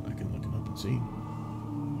order, I can look it up and see.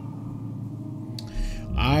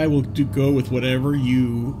 I will go with whatever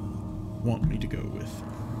you want me to go with.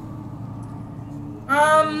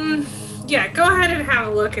 Yeah, go ahead and have a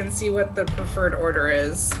look and see what the preferred order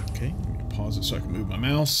is. Okay, I'm going to pause it so I can move my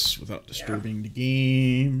mouse without disturbing the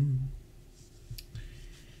game.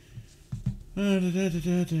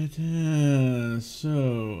 So,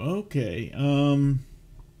 okay,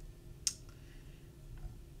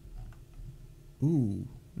 ooh,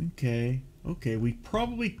 okay. Okay, we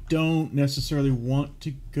probably don't necessarily want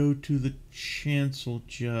to go to the chancel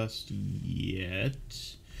just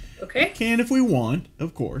yet. Okay. We can if we want,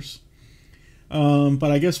 of course.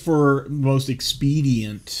 But I guess for the most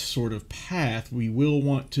expedient sort of path, we will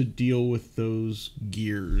want to deal with those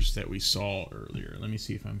gears that we saw earlier. Let me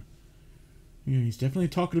see if I'm... Yeah, he's definitely a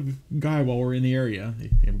talkative guy while we're in the area.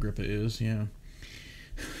 Agrippa is, yeah.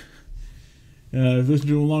 I've listened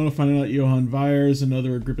to him long enough, finding out Johann Weier's and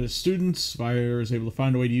other Agrippa students. Weyer is able to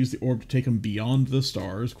find a way to use the orb to take him beyond the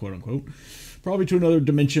stars, quote unquote. Probably to another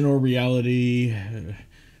dimension or reality.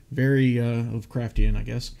 Very Lovecraftian, I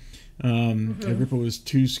guess. Agrippa was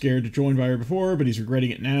too scared to join Weyer before, but he's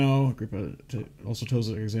regretting it now. Agrippa also tells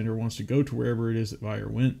Alexander wants to go to wherever it is that Weyer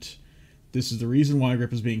went. This is the reason why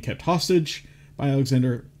Agrippa is being kept hostage by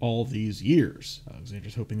Alexander all these years.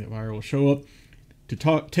 Alexander's hoping that Weyer will show up to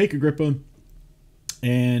take Agrippa,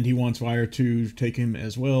 and he wants Weyer to take him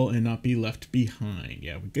as well and not be left behind.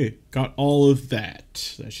 Yeah, we got all of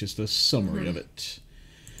that. That's just a summary of it.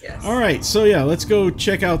 Yes. All right, so yeah, let's go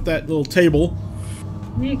check out that little table.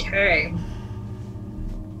 Okay.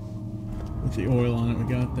 With the oil on it, we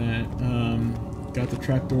got that. Got the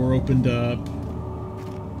trapdoor opened up.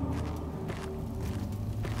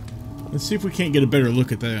 Let's see if we can't get a better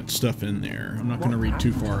look at that stuff in there. I'm not going to read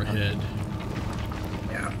too far ahead.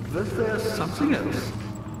 Yeah. Was there something else?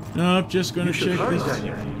 Nope, just going to You should check hurry, this.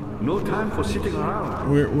 Daniel. No time for sitting around.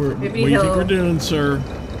 What Maybe do you think he'll- we're doing, sir?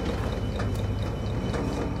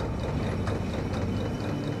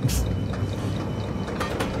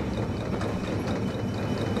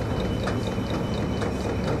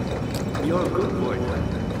 You're a good boy, Daniel.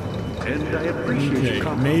 And I appreciate Okay, your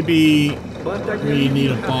company. maybe But I we believe need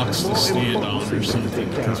you a have box to more stand important on or things to something,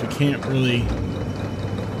 take care because we of. can't really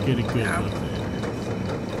get a good Yeah. look there.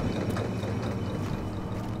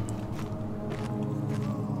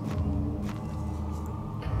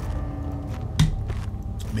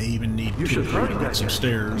 May even need You to should hurry, up some Daniel.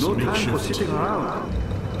 stairs. No time for makeshift. sitting around.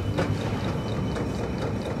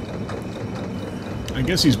 I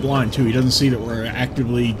guess he's blind too. He doesn't see that we're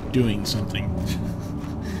actively doing something.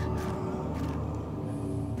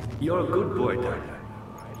 You're a good boy, Daniel.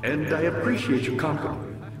 And I appreciate your company.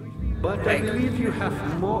 But I believe you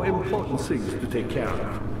have more important things to take care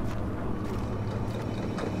of.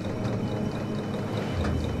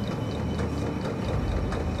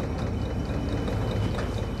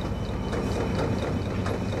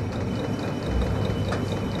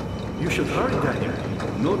 You should hurry, Daniel.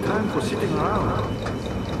 No time for sitting around.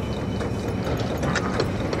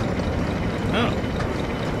 Oh.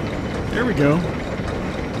 There we go.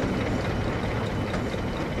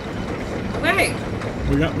 Okay.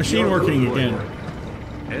 We got machine You're a working good boy, again.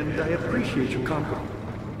 Daniel. And I appreciate your company.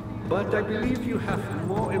 But I believe you have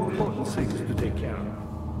more important things to take care of.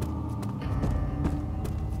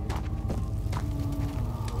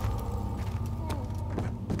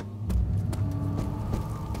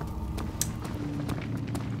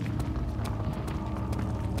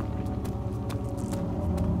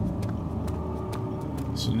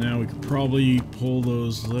 So now we could probably pull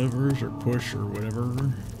those levers or push or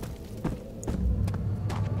whatever.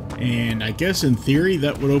 And I guess in theory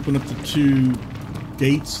that would open up the two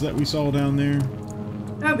gates that we saw down there.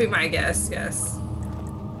 That would be my guess, yes.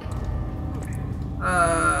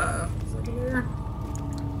 Is it here?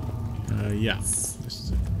 Yeah. This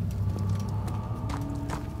is it.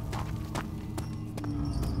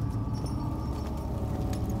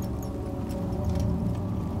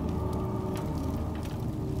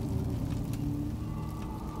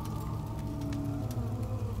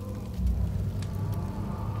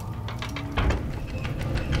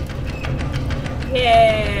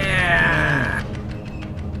 Yeah.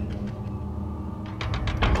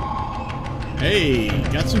 Hey,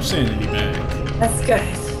 got some sanity back. That's good.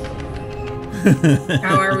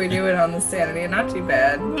 How are we doing on the sanity? Not too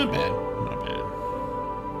bad. Not bad. Not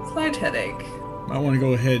bad. Slight headache. I want to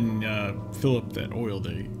go ahead and fill up that oil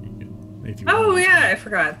there. If you Oh want. yeah, I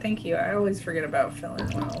forgot. Thank you. I always forget about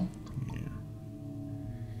filling oil. Yeah.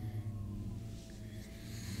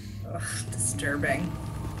 Ugh, disturbing.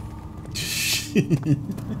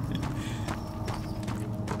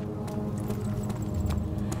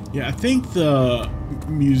 Yeah, I think the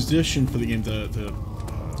musician for the game, the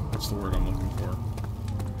what's the word I'm looking for?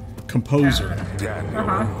 Composer.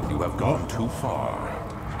 Daniel, you have gone too far.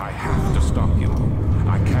 I have to stop you.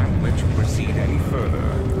 I can't let you proceed any further.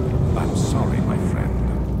 I'm sorry, my friend.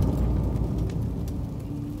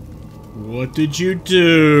 What did you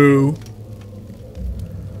do?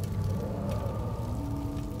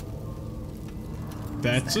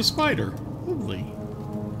 That's a spider. Lovely.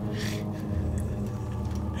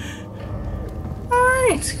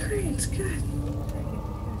 Great, good.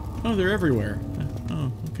 Oh, they're everywhere.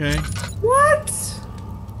 Oh, okay. What?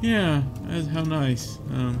 Yeah, how nice.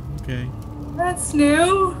 Okay. That's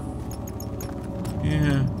new.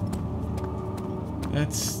 Yeah.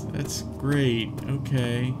 That's great.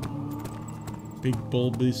 Okay. Big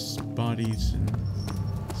bulbous bodies and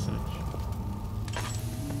such.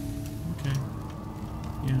 Okay.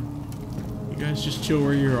 Yeah. You guys just chill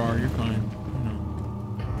where you are. You're fine.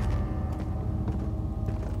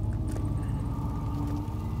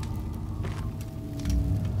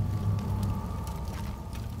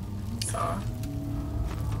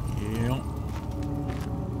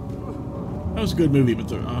 That was a good movie,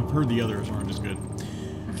 but I've heard the others aren't as good.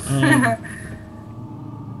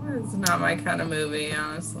 It's not my kind of movie,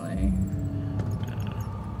 honestly.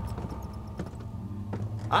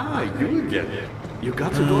 Ah, you again. You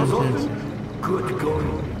got the doors open? Good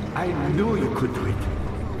going. I knew you could do it.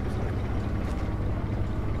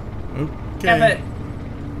 Okay. Yeah, but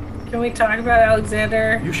can we talk about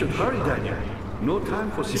Alexander? You should hurry, Daniel. No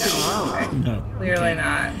time for sitting around. No. Clearly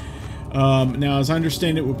not. Now, as I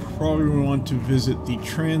understand it, we'll probably want to visit the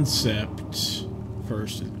Transept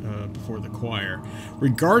first, before the choir.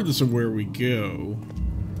 Regardless of where we go,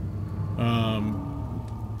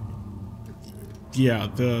 yeah,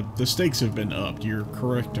 the stakes have been upped. You're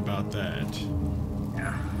correct about that.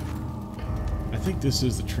 Yeah. I think this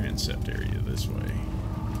is the Transept area this way.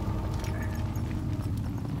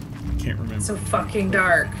 Can't remember. It's so fucking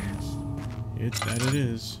dark. It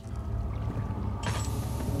is.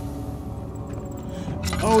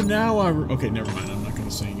 Oh, now okay, never mind. I'm not going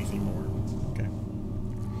to say anything more. Okay.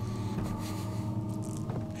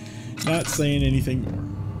 Not saying anything more.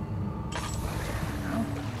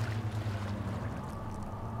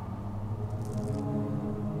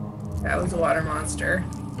 That was a water monster.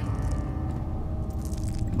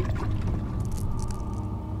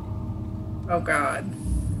 Oh god.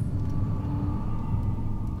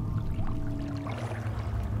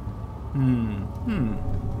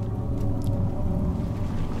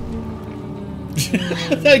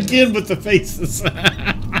 Again with the faces.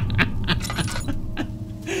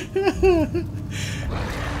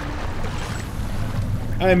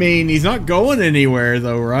 I mean, he's not going anywhere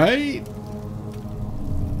though, right?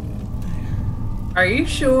 Are you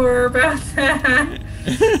sure about that?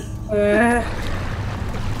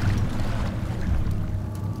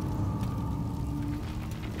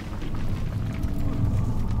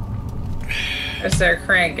 Is there a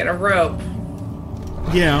crank and a rope?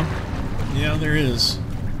 Yeah. Yeah, there is.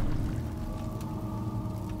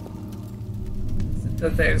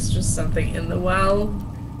 That there's just something in the well.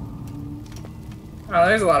 Oh,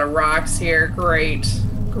 there's a lot of rocks here. Great.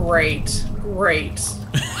 Great. Great.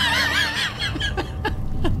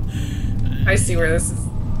 I see where this is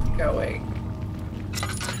going.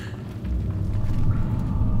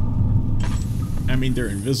 I mean, they're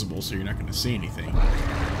invisible, so you're not going to see anything.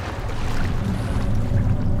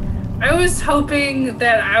 I was hoping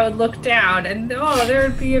that I would look down and, oh, there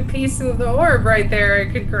would be a piece of the orb right there I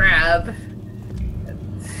could grab.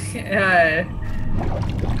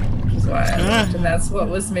 Which is why I looked, and that's what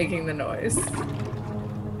was making the noise.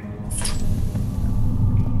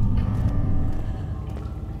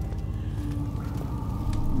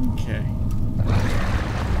 Okay.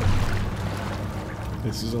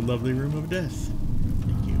 This is a lovely room of death.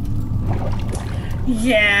 Thank you.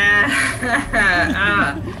 Yeah.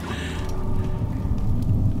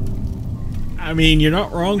 I mean, you're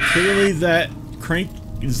not wrong. Clearly, that crank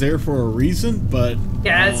is there for a reason, but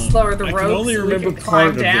Yeah, it's lower the I rope can only so remember we can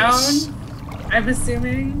part climb of down. this. I'm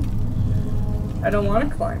assuming. I don't want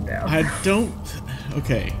to climb down. I don't.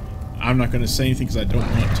 Okay, I'm not going to say anything because I don't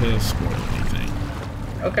want to spoil anything.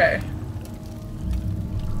 Okay.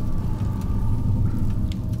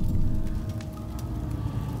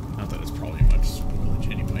 Not that it's probably much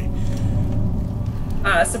spoilage anyway.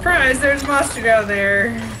 Surprise! There's a monster down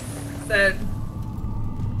there. That.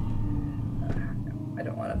 I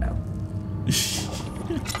don't want to know.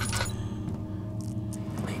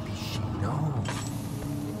 Maybe she knows.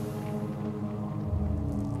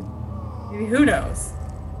 Maybe who knows?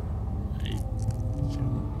 I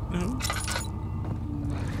don't know.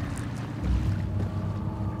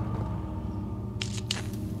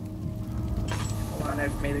 Hold on,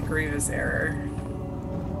 I've made a grievous error.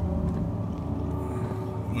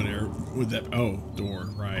 Whatever. Would that? Oh, door.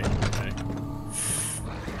 Right. Okay.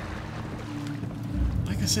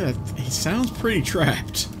 Like I said, he sounds pretty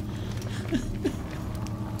trapped.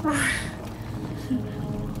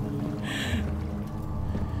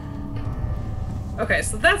 Okay,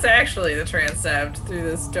 so that's actually the transept through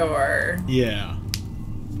this door. Yeah.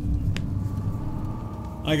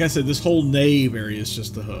 Like I said, this whole Nave area is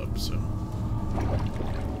just the hub, so...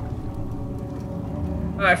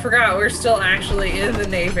 Oh, I forgot. We're still actually in the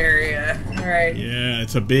Nave area. Alright. Yeah,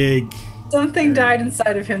 it's a big... Something died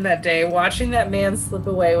inside of him that day. Watching that man slip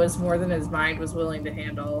away was more than his mind was willing to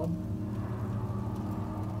handle.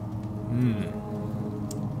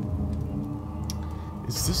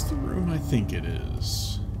 Is this the room I think it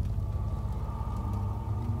is?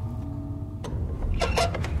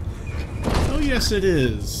 Oh, yes, it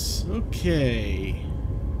is. Okay.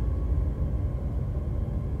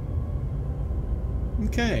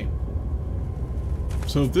 Okay.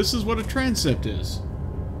 So this is what a transept is.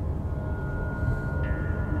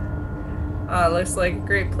 Looks like a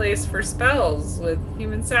great place for spells with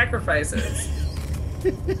human sacrifices.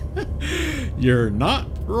 You're not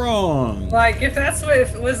wrong. Like, if that's what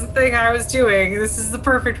if it was the thing I was doing, this is the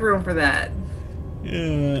perfect room for that.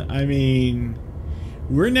 Yeah, I mean,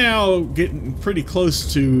 we're now getting pretty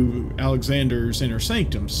close to Alexander's Inner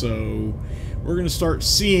Sanctum, so we're going to start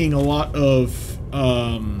seeing a lot of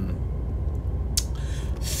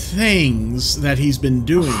things that he's been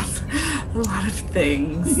doing. A lot of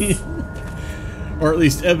things. Or at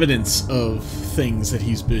least evidence of things that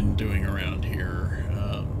he's been doing around here.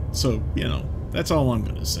 So, you know, that's all I'm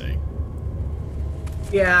going to say.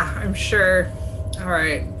 Yeah, I'm sure.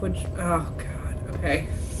 Alright, which... Oh, God. Okay.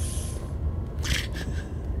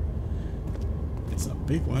 It's a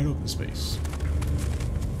big, wide open space.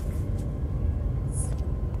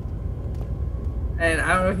 And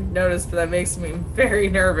I don't know if you've noticed, but that makes me very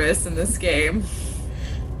nervous in this game.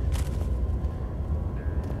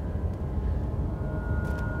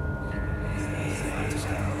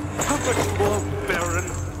 How much more,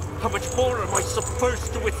 Baron? How much more am I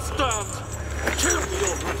supposed to withstand? Kill me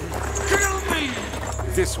already! Kill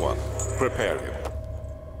me! This one. Prepare him.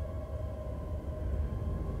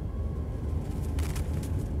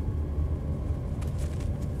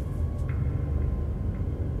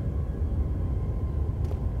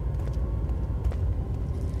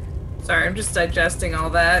 Sorry, I'm just digesting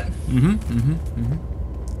all that.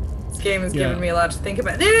 This game is giving me a lot to think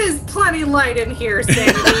about. There is plenty light in here,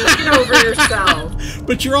 Sanity. Get over yourself.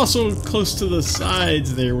 But you're also close to the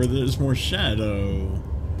sides there where there's more shadow.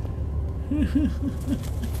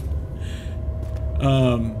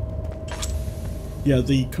 Yeah,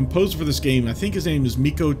 the composer for this game, I think his name is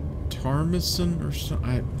Mikko Tarmason or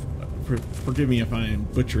something. Forgive me if I am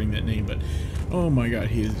butchering that name, but oh my god,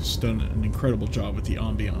 he has done an incredible job with the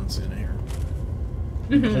ambiance in here.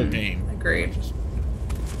 The whole game. Agreed.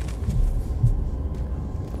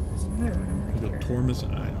 Mikko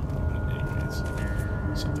Tarmason, I don't know what name it is.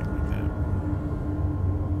 Something like that.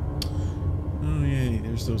 Oh yay,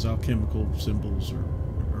 there's those alchemical symbols or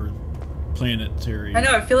planetary. I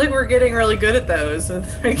know, I feel like we're getting really good at those with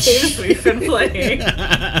the games we've been playing.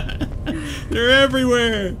 They're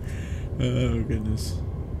everywhere! Oh, goodness.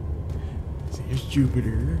 See, here's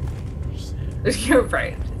Jupiter. You're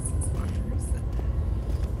right.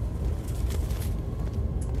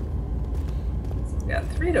 So we got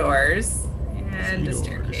 3 doors and a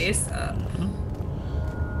staircase up.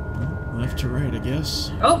 Left to right, I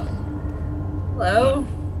guess. Oh! Hello?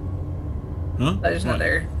 Huh? There's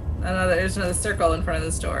there's another circle in front of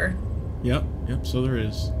this door. Yep, so there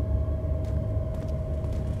is.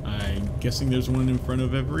 I'm guessing there's one in front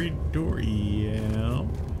of every door. Yeah.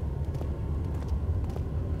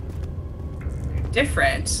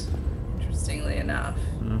 Different, interestingly enough.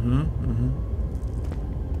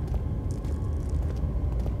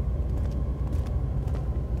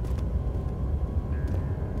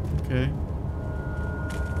 Okay.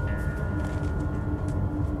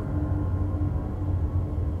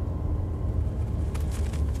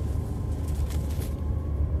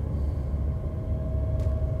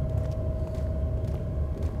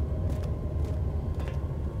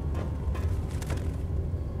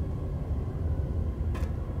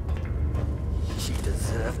 She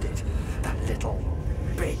deserved it, that little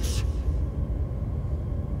bitch.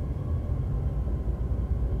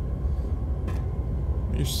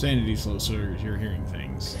 Your sanity's low, so you're hearing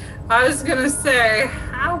things. I was gonna say,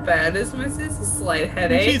 how bad is my sis? A slight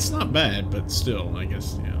headache. Actually, it's not bad, but still, I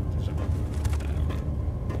guess, yeah. I don't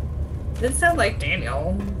know. It sounds like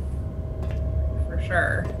Daniel. For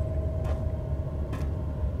sure.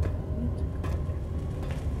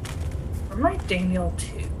 Or might Daniel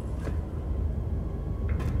too?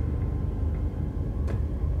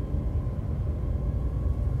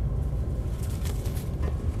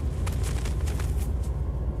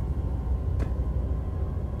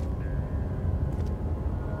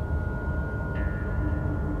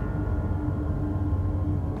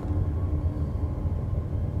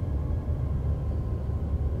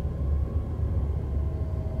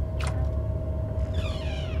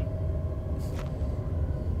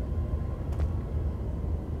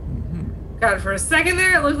 God, for a second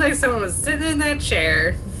there, it looked like someone was sitting in that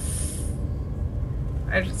chair.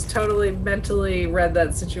 I just totally mentally read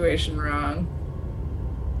that situation wrong.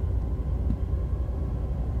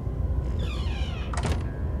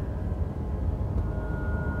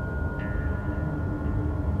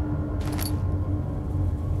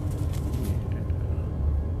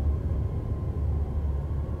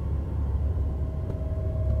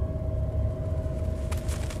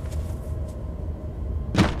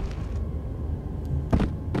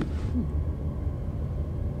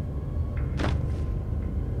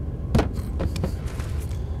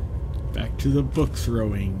 To the book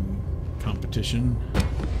throwing competition.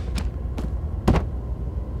 Book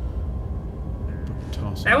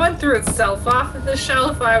tossing. That one threw itself off of the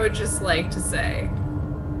shelf, I would just like to say.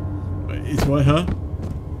 It's what, huh?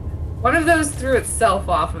 One of those threw itself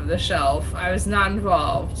off of the shelf. I was not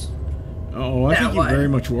involved. Oh, I think you very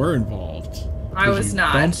much were involved. I was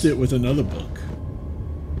not. Bumped it with another book.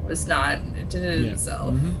 Was not. It did it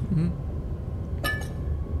itself.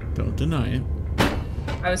 Don't deny it.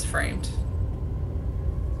 I was framed.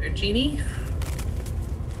 Is there a genie?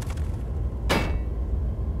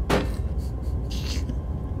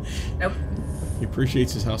 Nope. He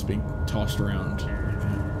appreciates his house being tossed around.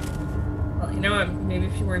 Well, you know what? Maybe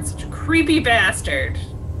if you weren't such a creepy bastard.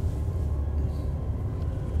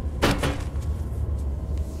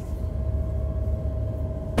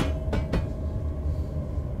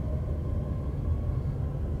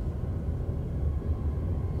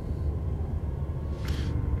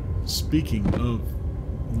 Speaking of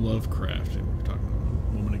Lovecraft, and we were talking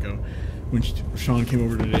a moment ago, when Sean came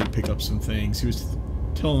over today to pick up some things, he was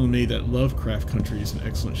telling me that Lovecraft Country is an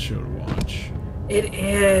excellent show to watch. It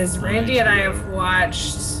is. Randy and I have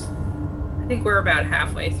watched, I think we're about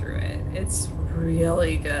halfway through it. It's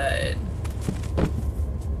really good.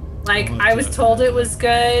 Like, I was told it was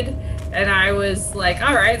good, and I was like,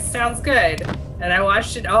 alright, sounds good. And I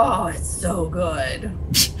watched it, oh, it's so good.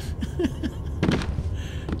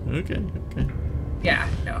 Okay. Yeah,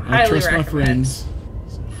 no, I highly trust recommend. my friends.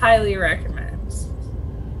 Highly recommend.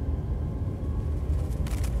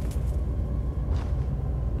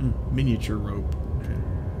 Miniature rope. Okay.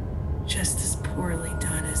 Just as poorly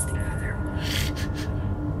done as the other one.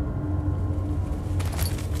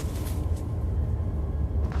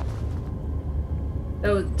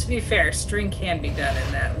 Though, to be fair, string can be done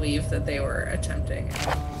in that weave that they were attempting.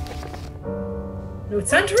 No,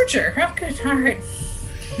 it's on torture. Oh, good. All right.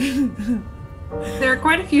 There are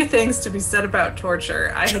quite a few things to be said about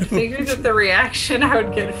torture. I had figured that the reaction I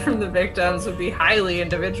would get from the victims would be highly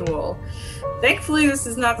individual. Thankfully, this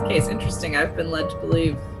is not the case. Interesting. I've been led to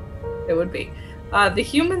believe it would be. The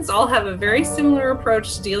humans all have a very similar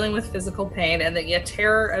approach to dealing with physical pain and the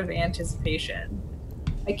terror of anticipation.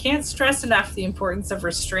 I can't stress enough the importance of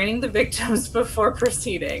restraining the victims before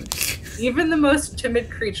proceeding. Even the most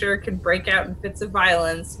timid creature can break out in fits of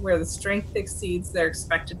violence where the strength exceeds their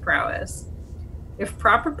expected prowess. If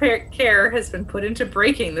proper care has been put into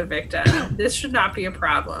breaking the victim, this should not be a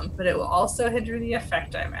problem, but it will also hinder the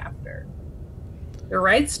effect I'm after. The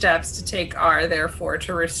right steps to take are, therefore,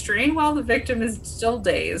 to restrain while the victim is still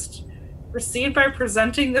dazed, proceed by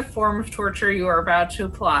presenting the form of torture you are about to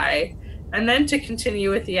apply, and then to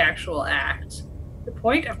continue with the actual act. The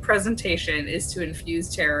point of presentation is to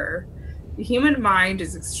infuse terror. The human mind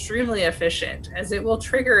is extremely efficient, as it will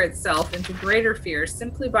trigger itself into greater fear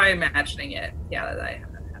simply by imagining it. Yeah, I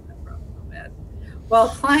haven't had that problem so bad. While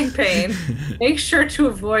applying pain, make sure to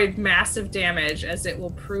avoid massive damage, as it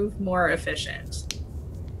will prove more efficient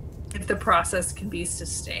if the process can be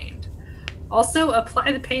sustained. Also,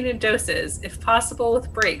 apply the pain in doses, if possible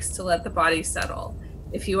with breaks to let the body settle.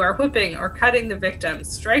 If you are whipping or cutting the victim,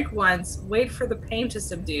 strike once, wait for the pain to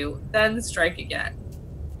subdue, then strike again.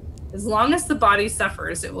 As long as the body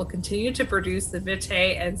suffers, it will continue to produce the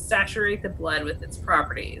vitae and saturate the blood with its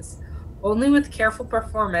properties. Only with careful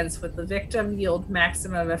performance would the victim yield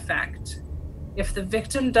maximum effect. If the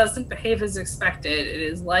victim doesn't behave as expected, it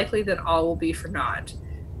is likely that all will be for naught.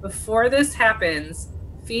 Before this happens,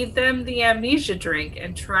 feed them the amnesia drink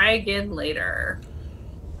and try again later.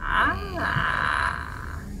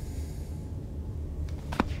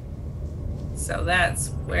 So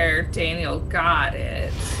that's where Daniel got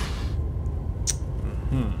it.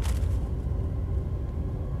 The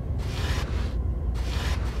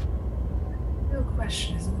real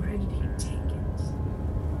question is, why did he take it?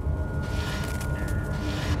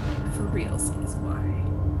 For realsies, why?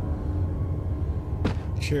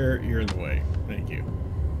 Chair, you're in the way. Thank you.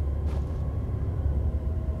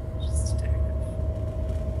 Just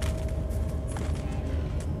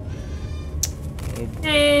Oh.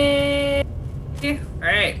 hey!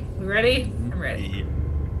 Alright, we ready?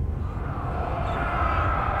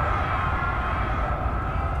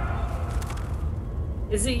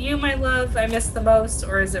 Is it you, my love, I miss the most,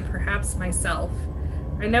 or is it perhaps myself?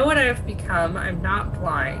 I know what I have become. I'm not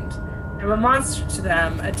blind. I'm a monster to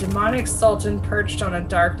them, a demonic sultan perched on a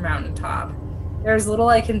dark mountaintop. There is little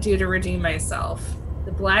I can do to redeem myself.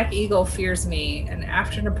 The Black Eagle fears me, and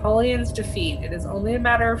after Napoleon's defeat, it is only a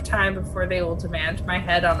matter of time before they will demand my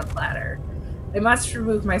head on a platter. I must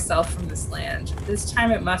remove myself from this land. This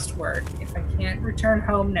time it must work. If I can't return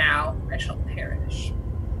home now, I shall perish.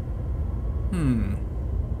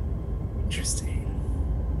 Interesting.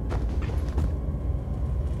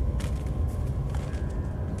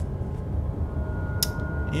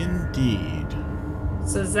 Indeed.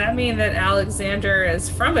 So does that mean that Alexander is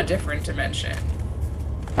from a different dimension?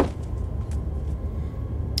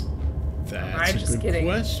 That's a good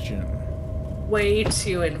question. Way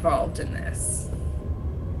too involved in this.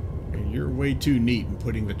 You're way too neat in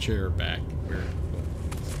putting the chair back where.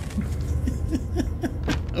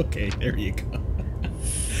 Okay, there you go.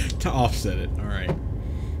 To offset it. All right.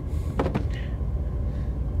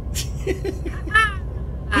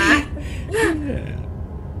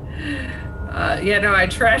 Yeah, no, I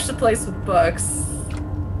trashed the place with books.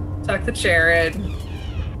 Tuck the chair in.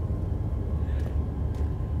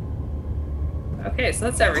 Okay, so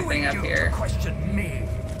that's everything up here. Question me.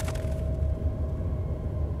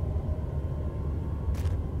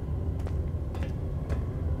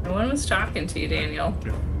 No one was talking to you, Daniel.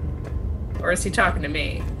 Or is he talking to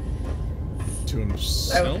me? To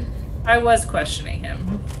himself? I was questioning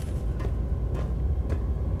him.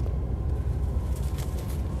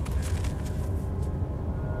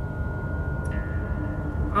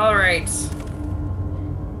 All right.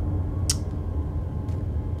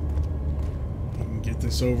 You can get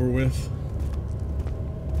this over with.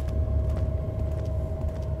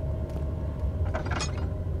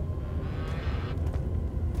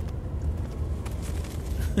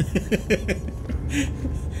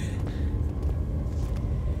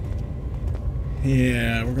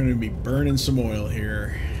 Yeah, we're gonna be burning some oil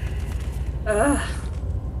here. Ugh.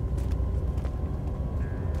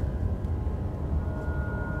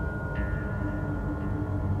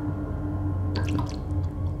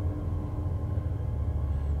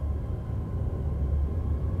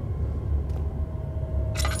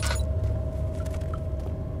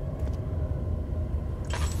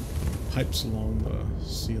 Pipes along the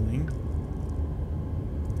ceiling.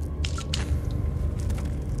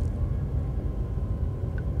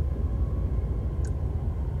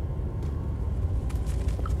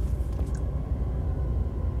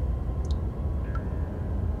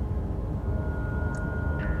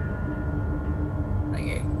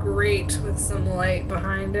 With some light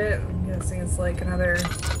behind it. I'm guessing it's like another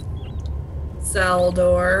cell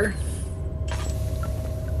door.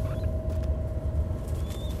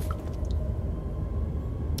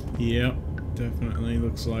 Yep, definitely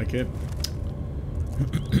looks like it.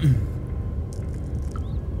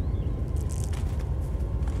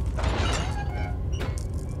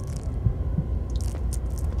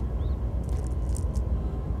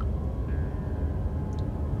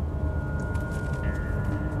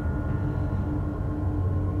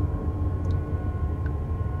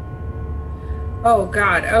 Oh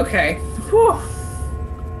God, okay. Whew.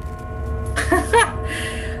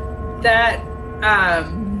 That,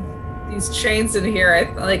 these chains in here,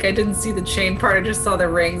 I didn't see the chain part, I just saw the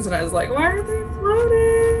rings and I was like, why are they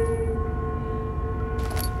floating?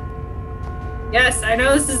 Yes, I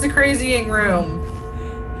know this is the crazying room.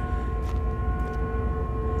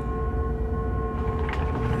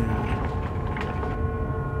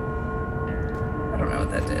 I don't know what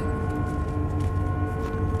that did.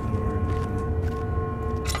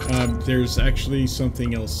 There's actually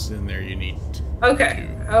something else in there you need. Okay.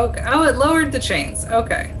 Okay. Oh, it lowered the chains.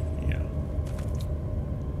 Okay. Yeah.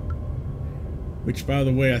 Which, by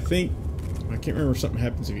the way, I can't remember if something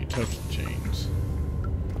happens if you touch the chains.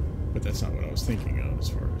 But that's not what I was thinking of as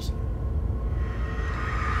far as.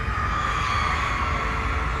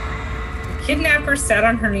 The kidnapper sat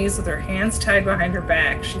on her knees with her hands tied behind her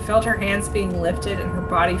back. She felt her hands being lifted and her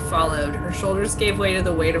body followed. Her shoulders gave way to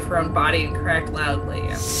the weight of her own body and cracked loudly.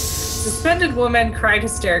 The suspended woman cried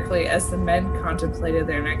hysterically as the men contemplated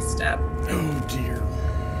their next step. Oh dear.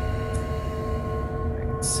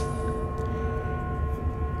 Right.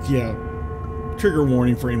 Yeah. Trigger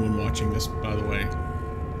warning for anyone watching this, by the way.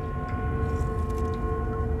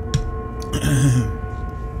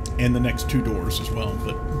 And the next two doors as well,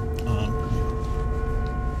 but I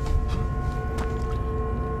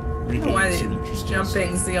don't know why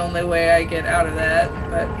jumping's the only way I get out of that,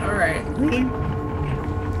 but alright. Really?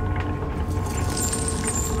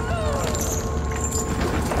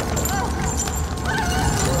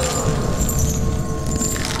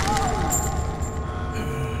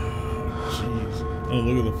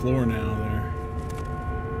 look at the floor now there.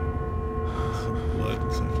 Some blood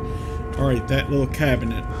and such. Alright, that little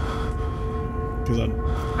cabinet.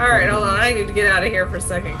 Alright, hold on. I need to get out of here for a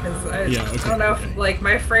second because I don't know if like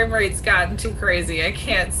my frame rate's gotten too crazy. I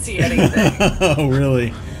can't see anything. Oh, really?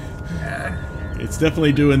 Yeah. It's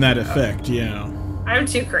definitely doing that effect, yeah. I'm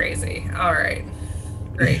too crazy. Alright.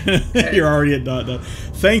 Great. You're already at dot.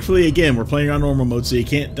 Thankfully, again, we're playing on normal mode, so you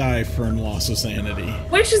can't die from loss of sanity.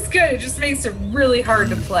 Which is good. It just makes it really hard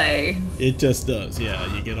to play. It just does, yeah.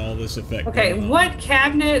 You get all this effect. Okay, what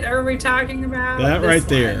cabinet are we talking about? That right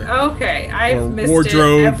there. Okay, I've missed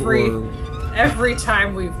wardrobe it every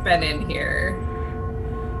time we've been in here.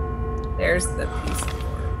 There's the piece.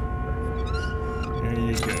 There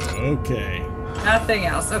you go. Okay. Nothing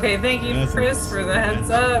else. Okay, thank you, Chris, for the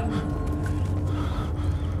heads up.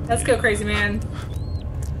 Let's go, crazy man.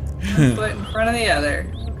 One foot in front of the other.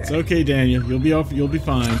 Okay. It's okay, Daniel. You'll be off. You'll be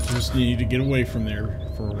fine. Just need to get away from there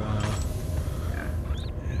for a while.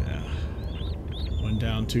 Yeah. 1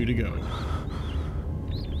 down, 2 to go.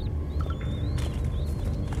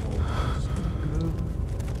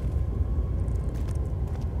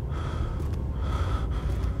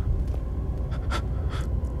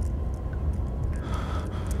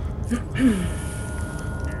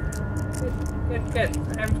 Good.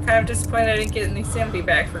 I'm kind of disappointed I didn't get any sanity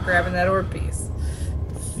back for grabbing that orb piece.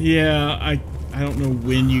 Yeah, I don't know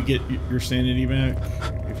when you get your sanity back.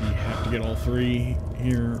 If you have to get all 3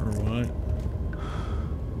 here or what.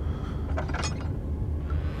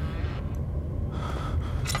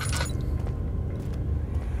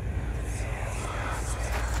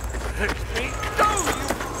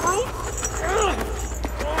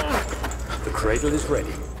 The cradle is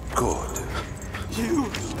ready. Good.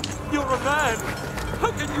 You're a man!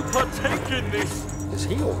 How can you partake in this? Is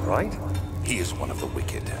he all right? He is one of the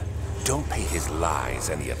wicked. Don't pay his lies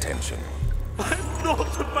any attention. I'm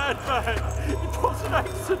not a bad man. It was an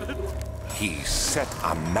accident. He set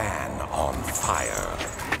a man on fire.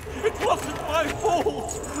 It wasn't my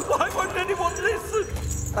fault. Why won't anyone listen?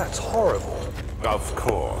 That's horrible. Of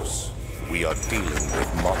course. We are dealing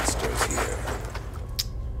with monsters here.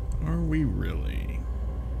 Are we really?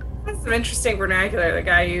 That's some interesting vernacular the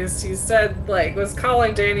guy used. He said, like, was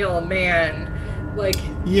calling Daniel a man. Like, he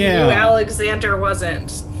knew Alexander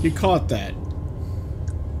wasn't. You caught that.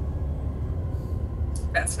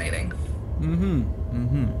 Fascinating.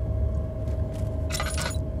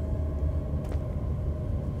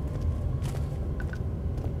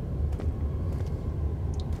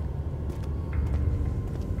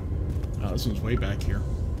 Oh, this one's way back here.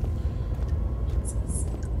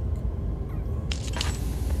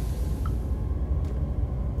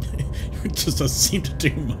 It just doesn't seem to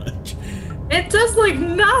do much. It does, like,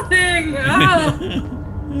 nothing! Ah.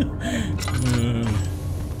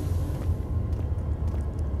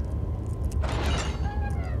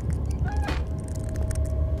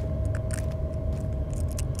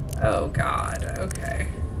 Oh, God. Okay.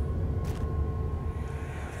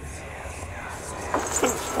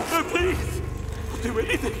 No, please! Do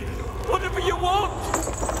anything! Whatever you want!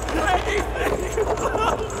 Anything!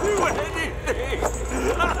 I'll do anything!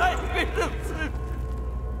 I'm innocent!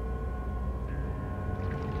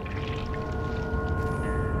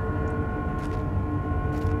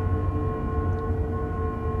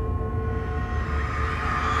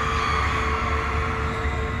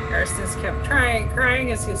 Arsonist kept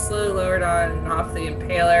crying as he slowly lowered on and off the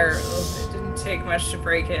impaler. It didn't take much to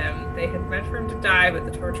break him. They had meant for him to die, but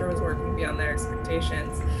the torture was working beyond their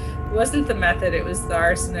expectations. It wasn't the method, it was the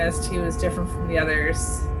arsonist. He was different from the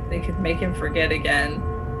others. They could make him forget again.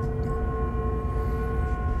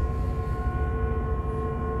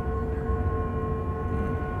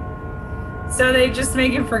 So they just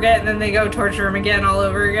make him forget and then they go torture him again all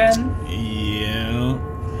over again? Yeah.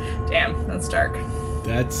 Damn, that's dark.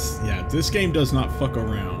 Yeah, this game does not fuck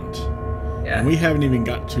around. Yeah. And we haven't even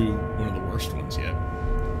got to one of the worst ones yet.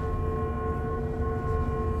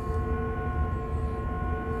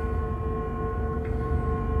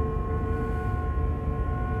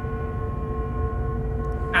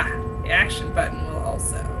 The action button will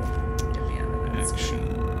also get me out of that. Action.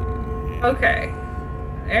 Yeah. Okay.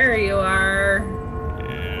 There you are.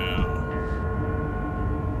 Yeah.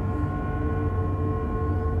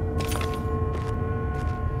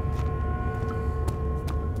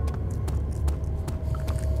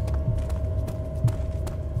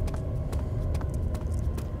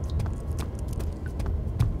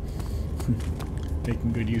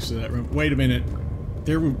 Making good use of that room. Wait a minute.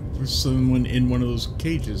 There was someone in one of those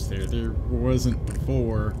cages there. There wasn't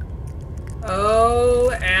before.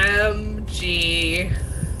 OMG.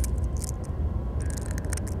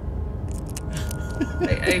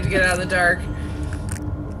 I need to get out of the dark.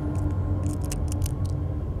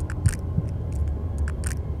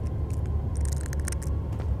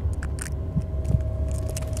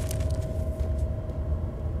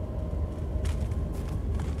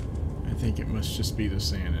 I think it must just be the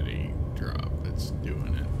sanity drop that's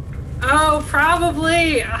doing it. Oh,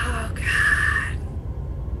 probably. Oh, God.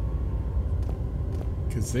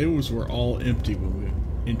 Because those were all empty when we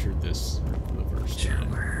entered this for the first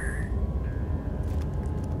time. Oh,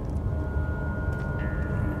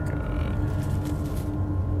 God.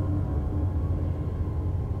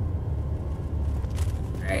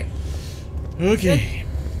 Alright. Okay.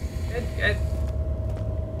 Good, good.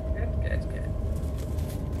 Good, good, good.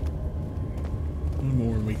 One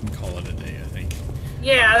more and we can call it a day, I think.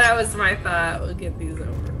 Yeah, that was my thought. We'll get these over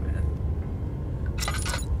with.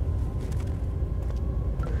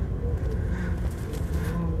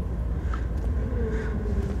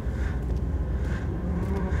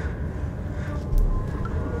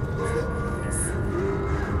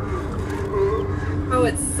 Oh,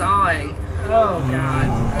 it's sawing. Oh, God.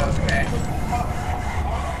 Okay.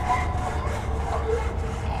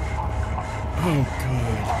 Oh, God.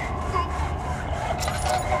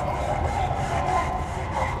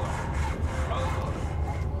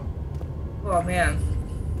 Oh, man.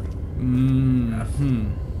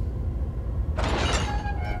 Mm-hmm.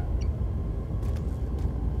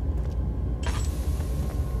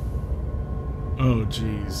 Oh,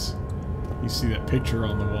 jeez. You see that picture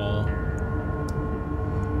on the wall?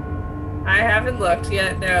 I haven't looked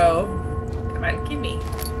yet, no. Come on, give me.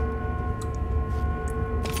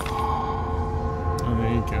 Oh,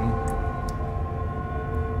 there you go.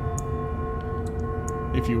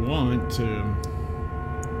 If you want to...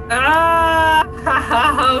 Ah!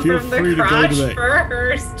 Feel From the free to go to crotch that-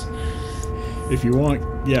 first. If you want,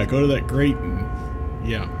 yeah, go to that grate and...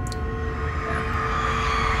 Yeah.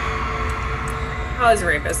 Oh, he's a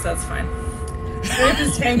rapist, that's fine. The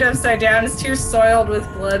rapist hanged upside down, his tears soiled with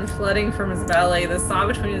blood flooding from his belly. The saw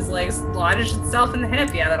between his legs lodged itself in the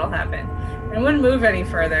hip. Yeah, that'll happen. And wouldn't move any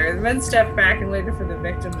further. The men stepped back and waited for the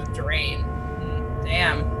victim to drain.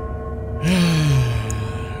 Damn.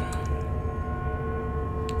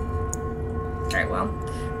 Alright, well.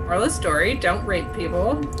 Moral of the story, don't rape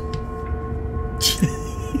people.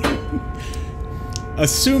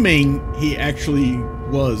 Assuming he actually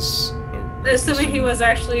was... Assuming he was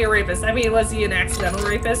actually a rapist. I mean, was he an accidental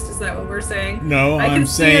rapist? Is that what we're saying? No, I'm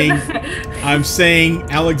saying... I'm saying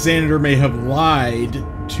Alexander may have lied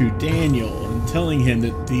to Daniel and telling him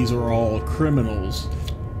that these are all criminals.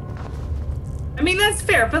 I mean, that's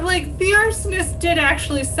fair, but, like, the arsonist did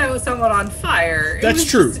actually set someone on fire. That's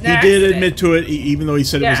true. He did admit to it, even though he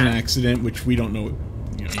said it was an accident, which we don't know,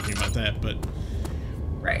 anything about that, but...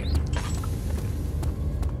 Right.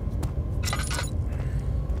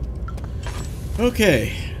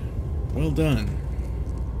 Okay. Well done.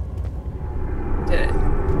 Did it.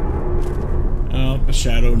 Oh, a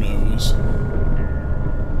shadow knows.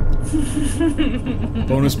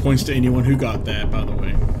 Bonus points to anyone who got that, by the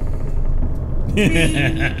way.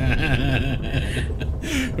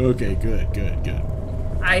 Okay, good.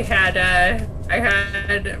 I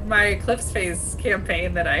had my Eclipse Phase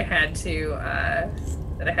campaign that I had to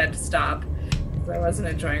stop. I wasn't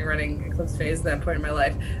enjoying running Eclipse Phase at that point in my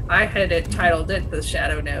life. I had titled it The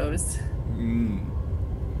Shadow Knows.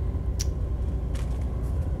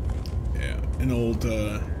 Yeah, an old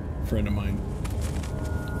friend of mine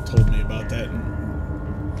told me about that, and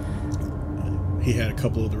he had a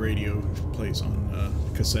couple of the radio plays on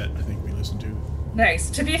cassette, I think we listened to. Nice.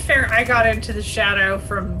 To be fair, I got into The Shadow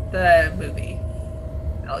from the movie.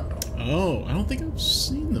 Oh, I don't think I've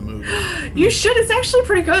seen the movie. You should. It's actually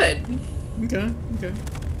pretty good. Okay.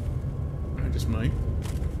 I just might.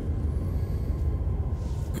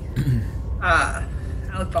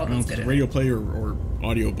 Alec Baldwin's good. It's a radio play or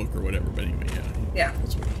audio book or whatever, but anyway, Yeah.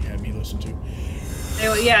 That's what he had me listen to.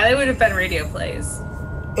 They would have been radio plays.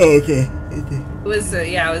 Oh, okay. It was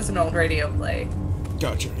it was an old radio play.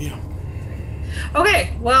 Gotcha, yeah.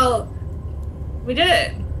 Okay, well, we did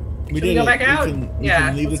it. Should we go back out? We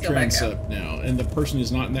can leave the transept now, and the person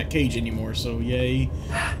is not in that cage anymore, so yay.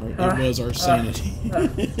 It was our sanity.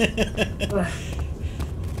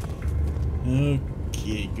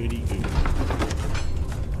 Okay, goody.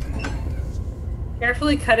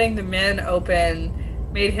 Carefully cutting the men open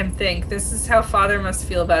made him think, this is how Father must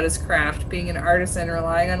feel about his craft. Being an artisan,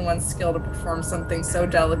 relying on one's skill to perform something so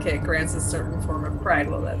delicate grants a certain form of pride.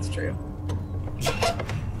 Well, that's true.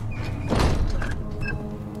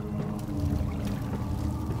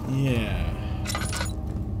 Yeah.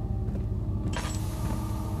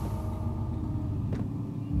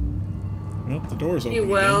 Well, Nope, the door's open. You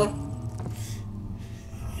will.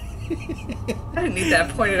 I didn't need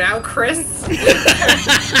that pointed out, Chris.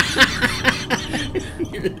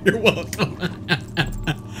 You're welcome.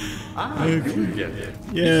 You get it.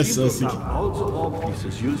 Yes, Those I are see. all the all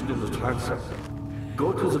pieces used in the transept.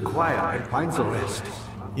 Go to the choir and find the rest.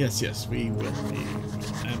 Yes, we will be.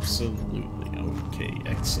 Absolutely. Okay,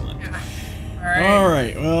 excellent. Yeah. All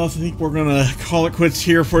right, well, I think we're going to call it quits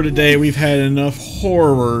here for today. We've had enough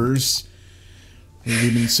horrors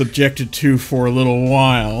we've been subjected to for a little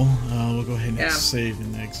while. We'll go ahead and save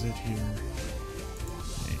and exit here.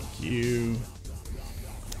 Thank you.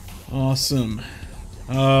 Awesome.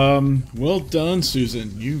 Well done,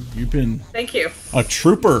 Susan. You've been Thank you. a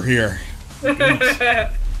trooper here.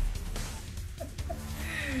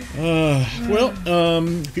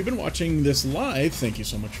 If you've been watching this live, thank you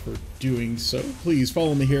so much for doing so. Please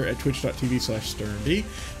follow me here at twitch.tv/SturnB,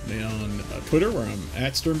 and on Twitter where I'm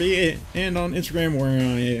at SturnB, and on Instagram where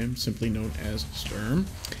I am simply known as Sturm.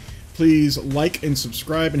 Please like and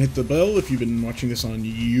subscribe and hit the bell if you've been watching this on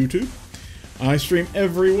YouTube. I stream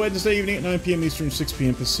every Wednesday evening at 9 p.m. Eastern, 6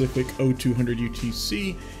 p.m. Pacific, 0200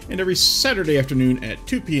 UTC, and every Saturday afternoon at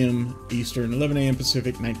 2 p.m. Eastern, 11 a.m.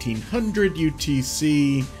 Pacific, 1900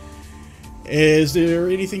 UTC. Is there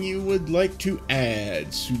anything you would like to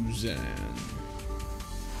add, Suzanne?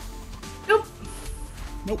 Nope.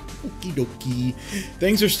 Nope. Okie dokie.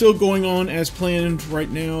 Things are still going on as planned right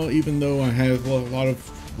now, even though I have a lot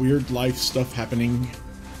of weird life stuff happening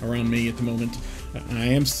around me at the moment. I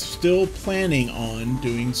am still planning on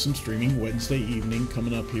doing some streaming Wednesday evening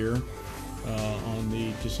coming up here on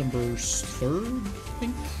the December 3rd, I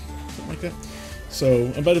think, something like that.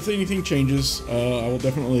 So, but if anything changes, I will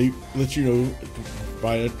definitely let you know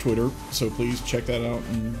via Twitter. So please check that out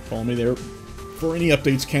and follow me there for any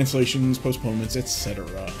updates, cancellations, postponements, etc.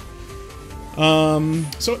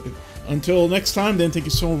 So until next time, then, thank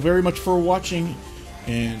you so very much for watching,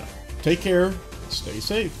 and take care. Stay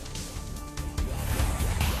safe.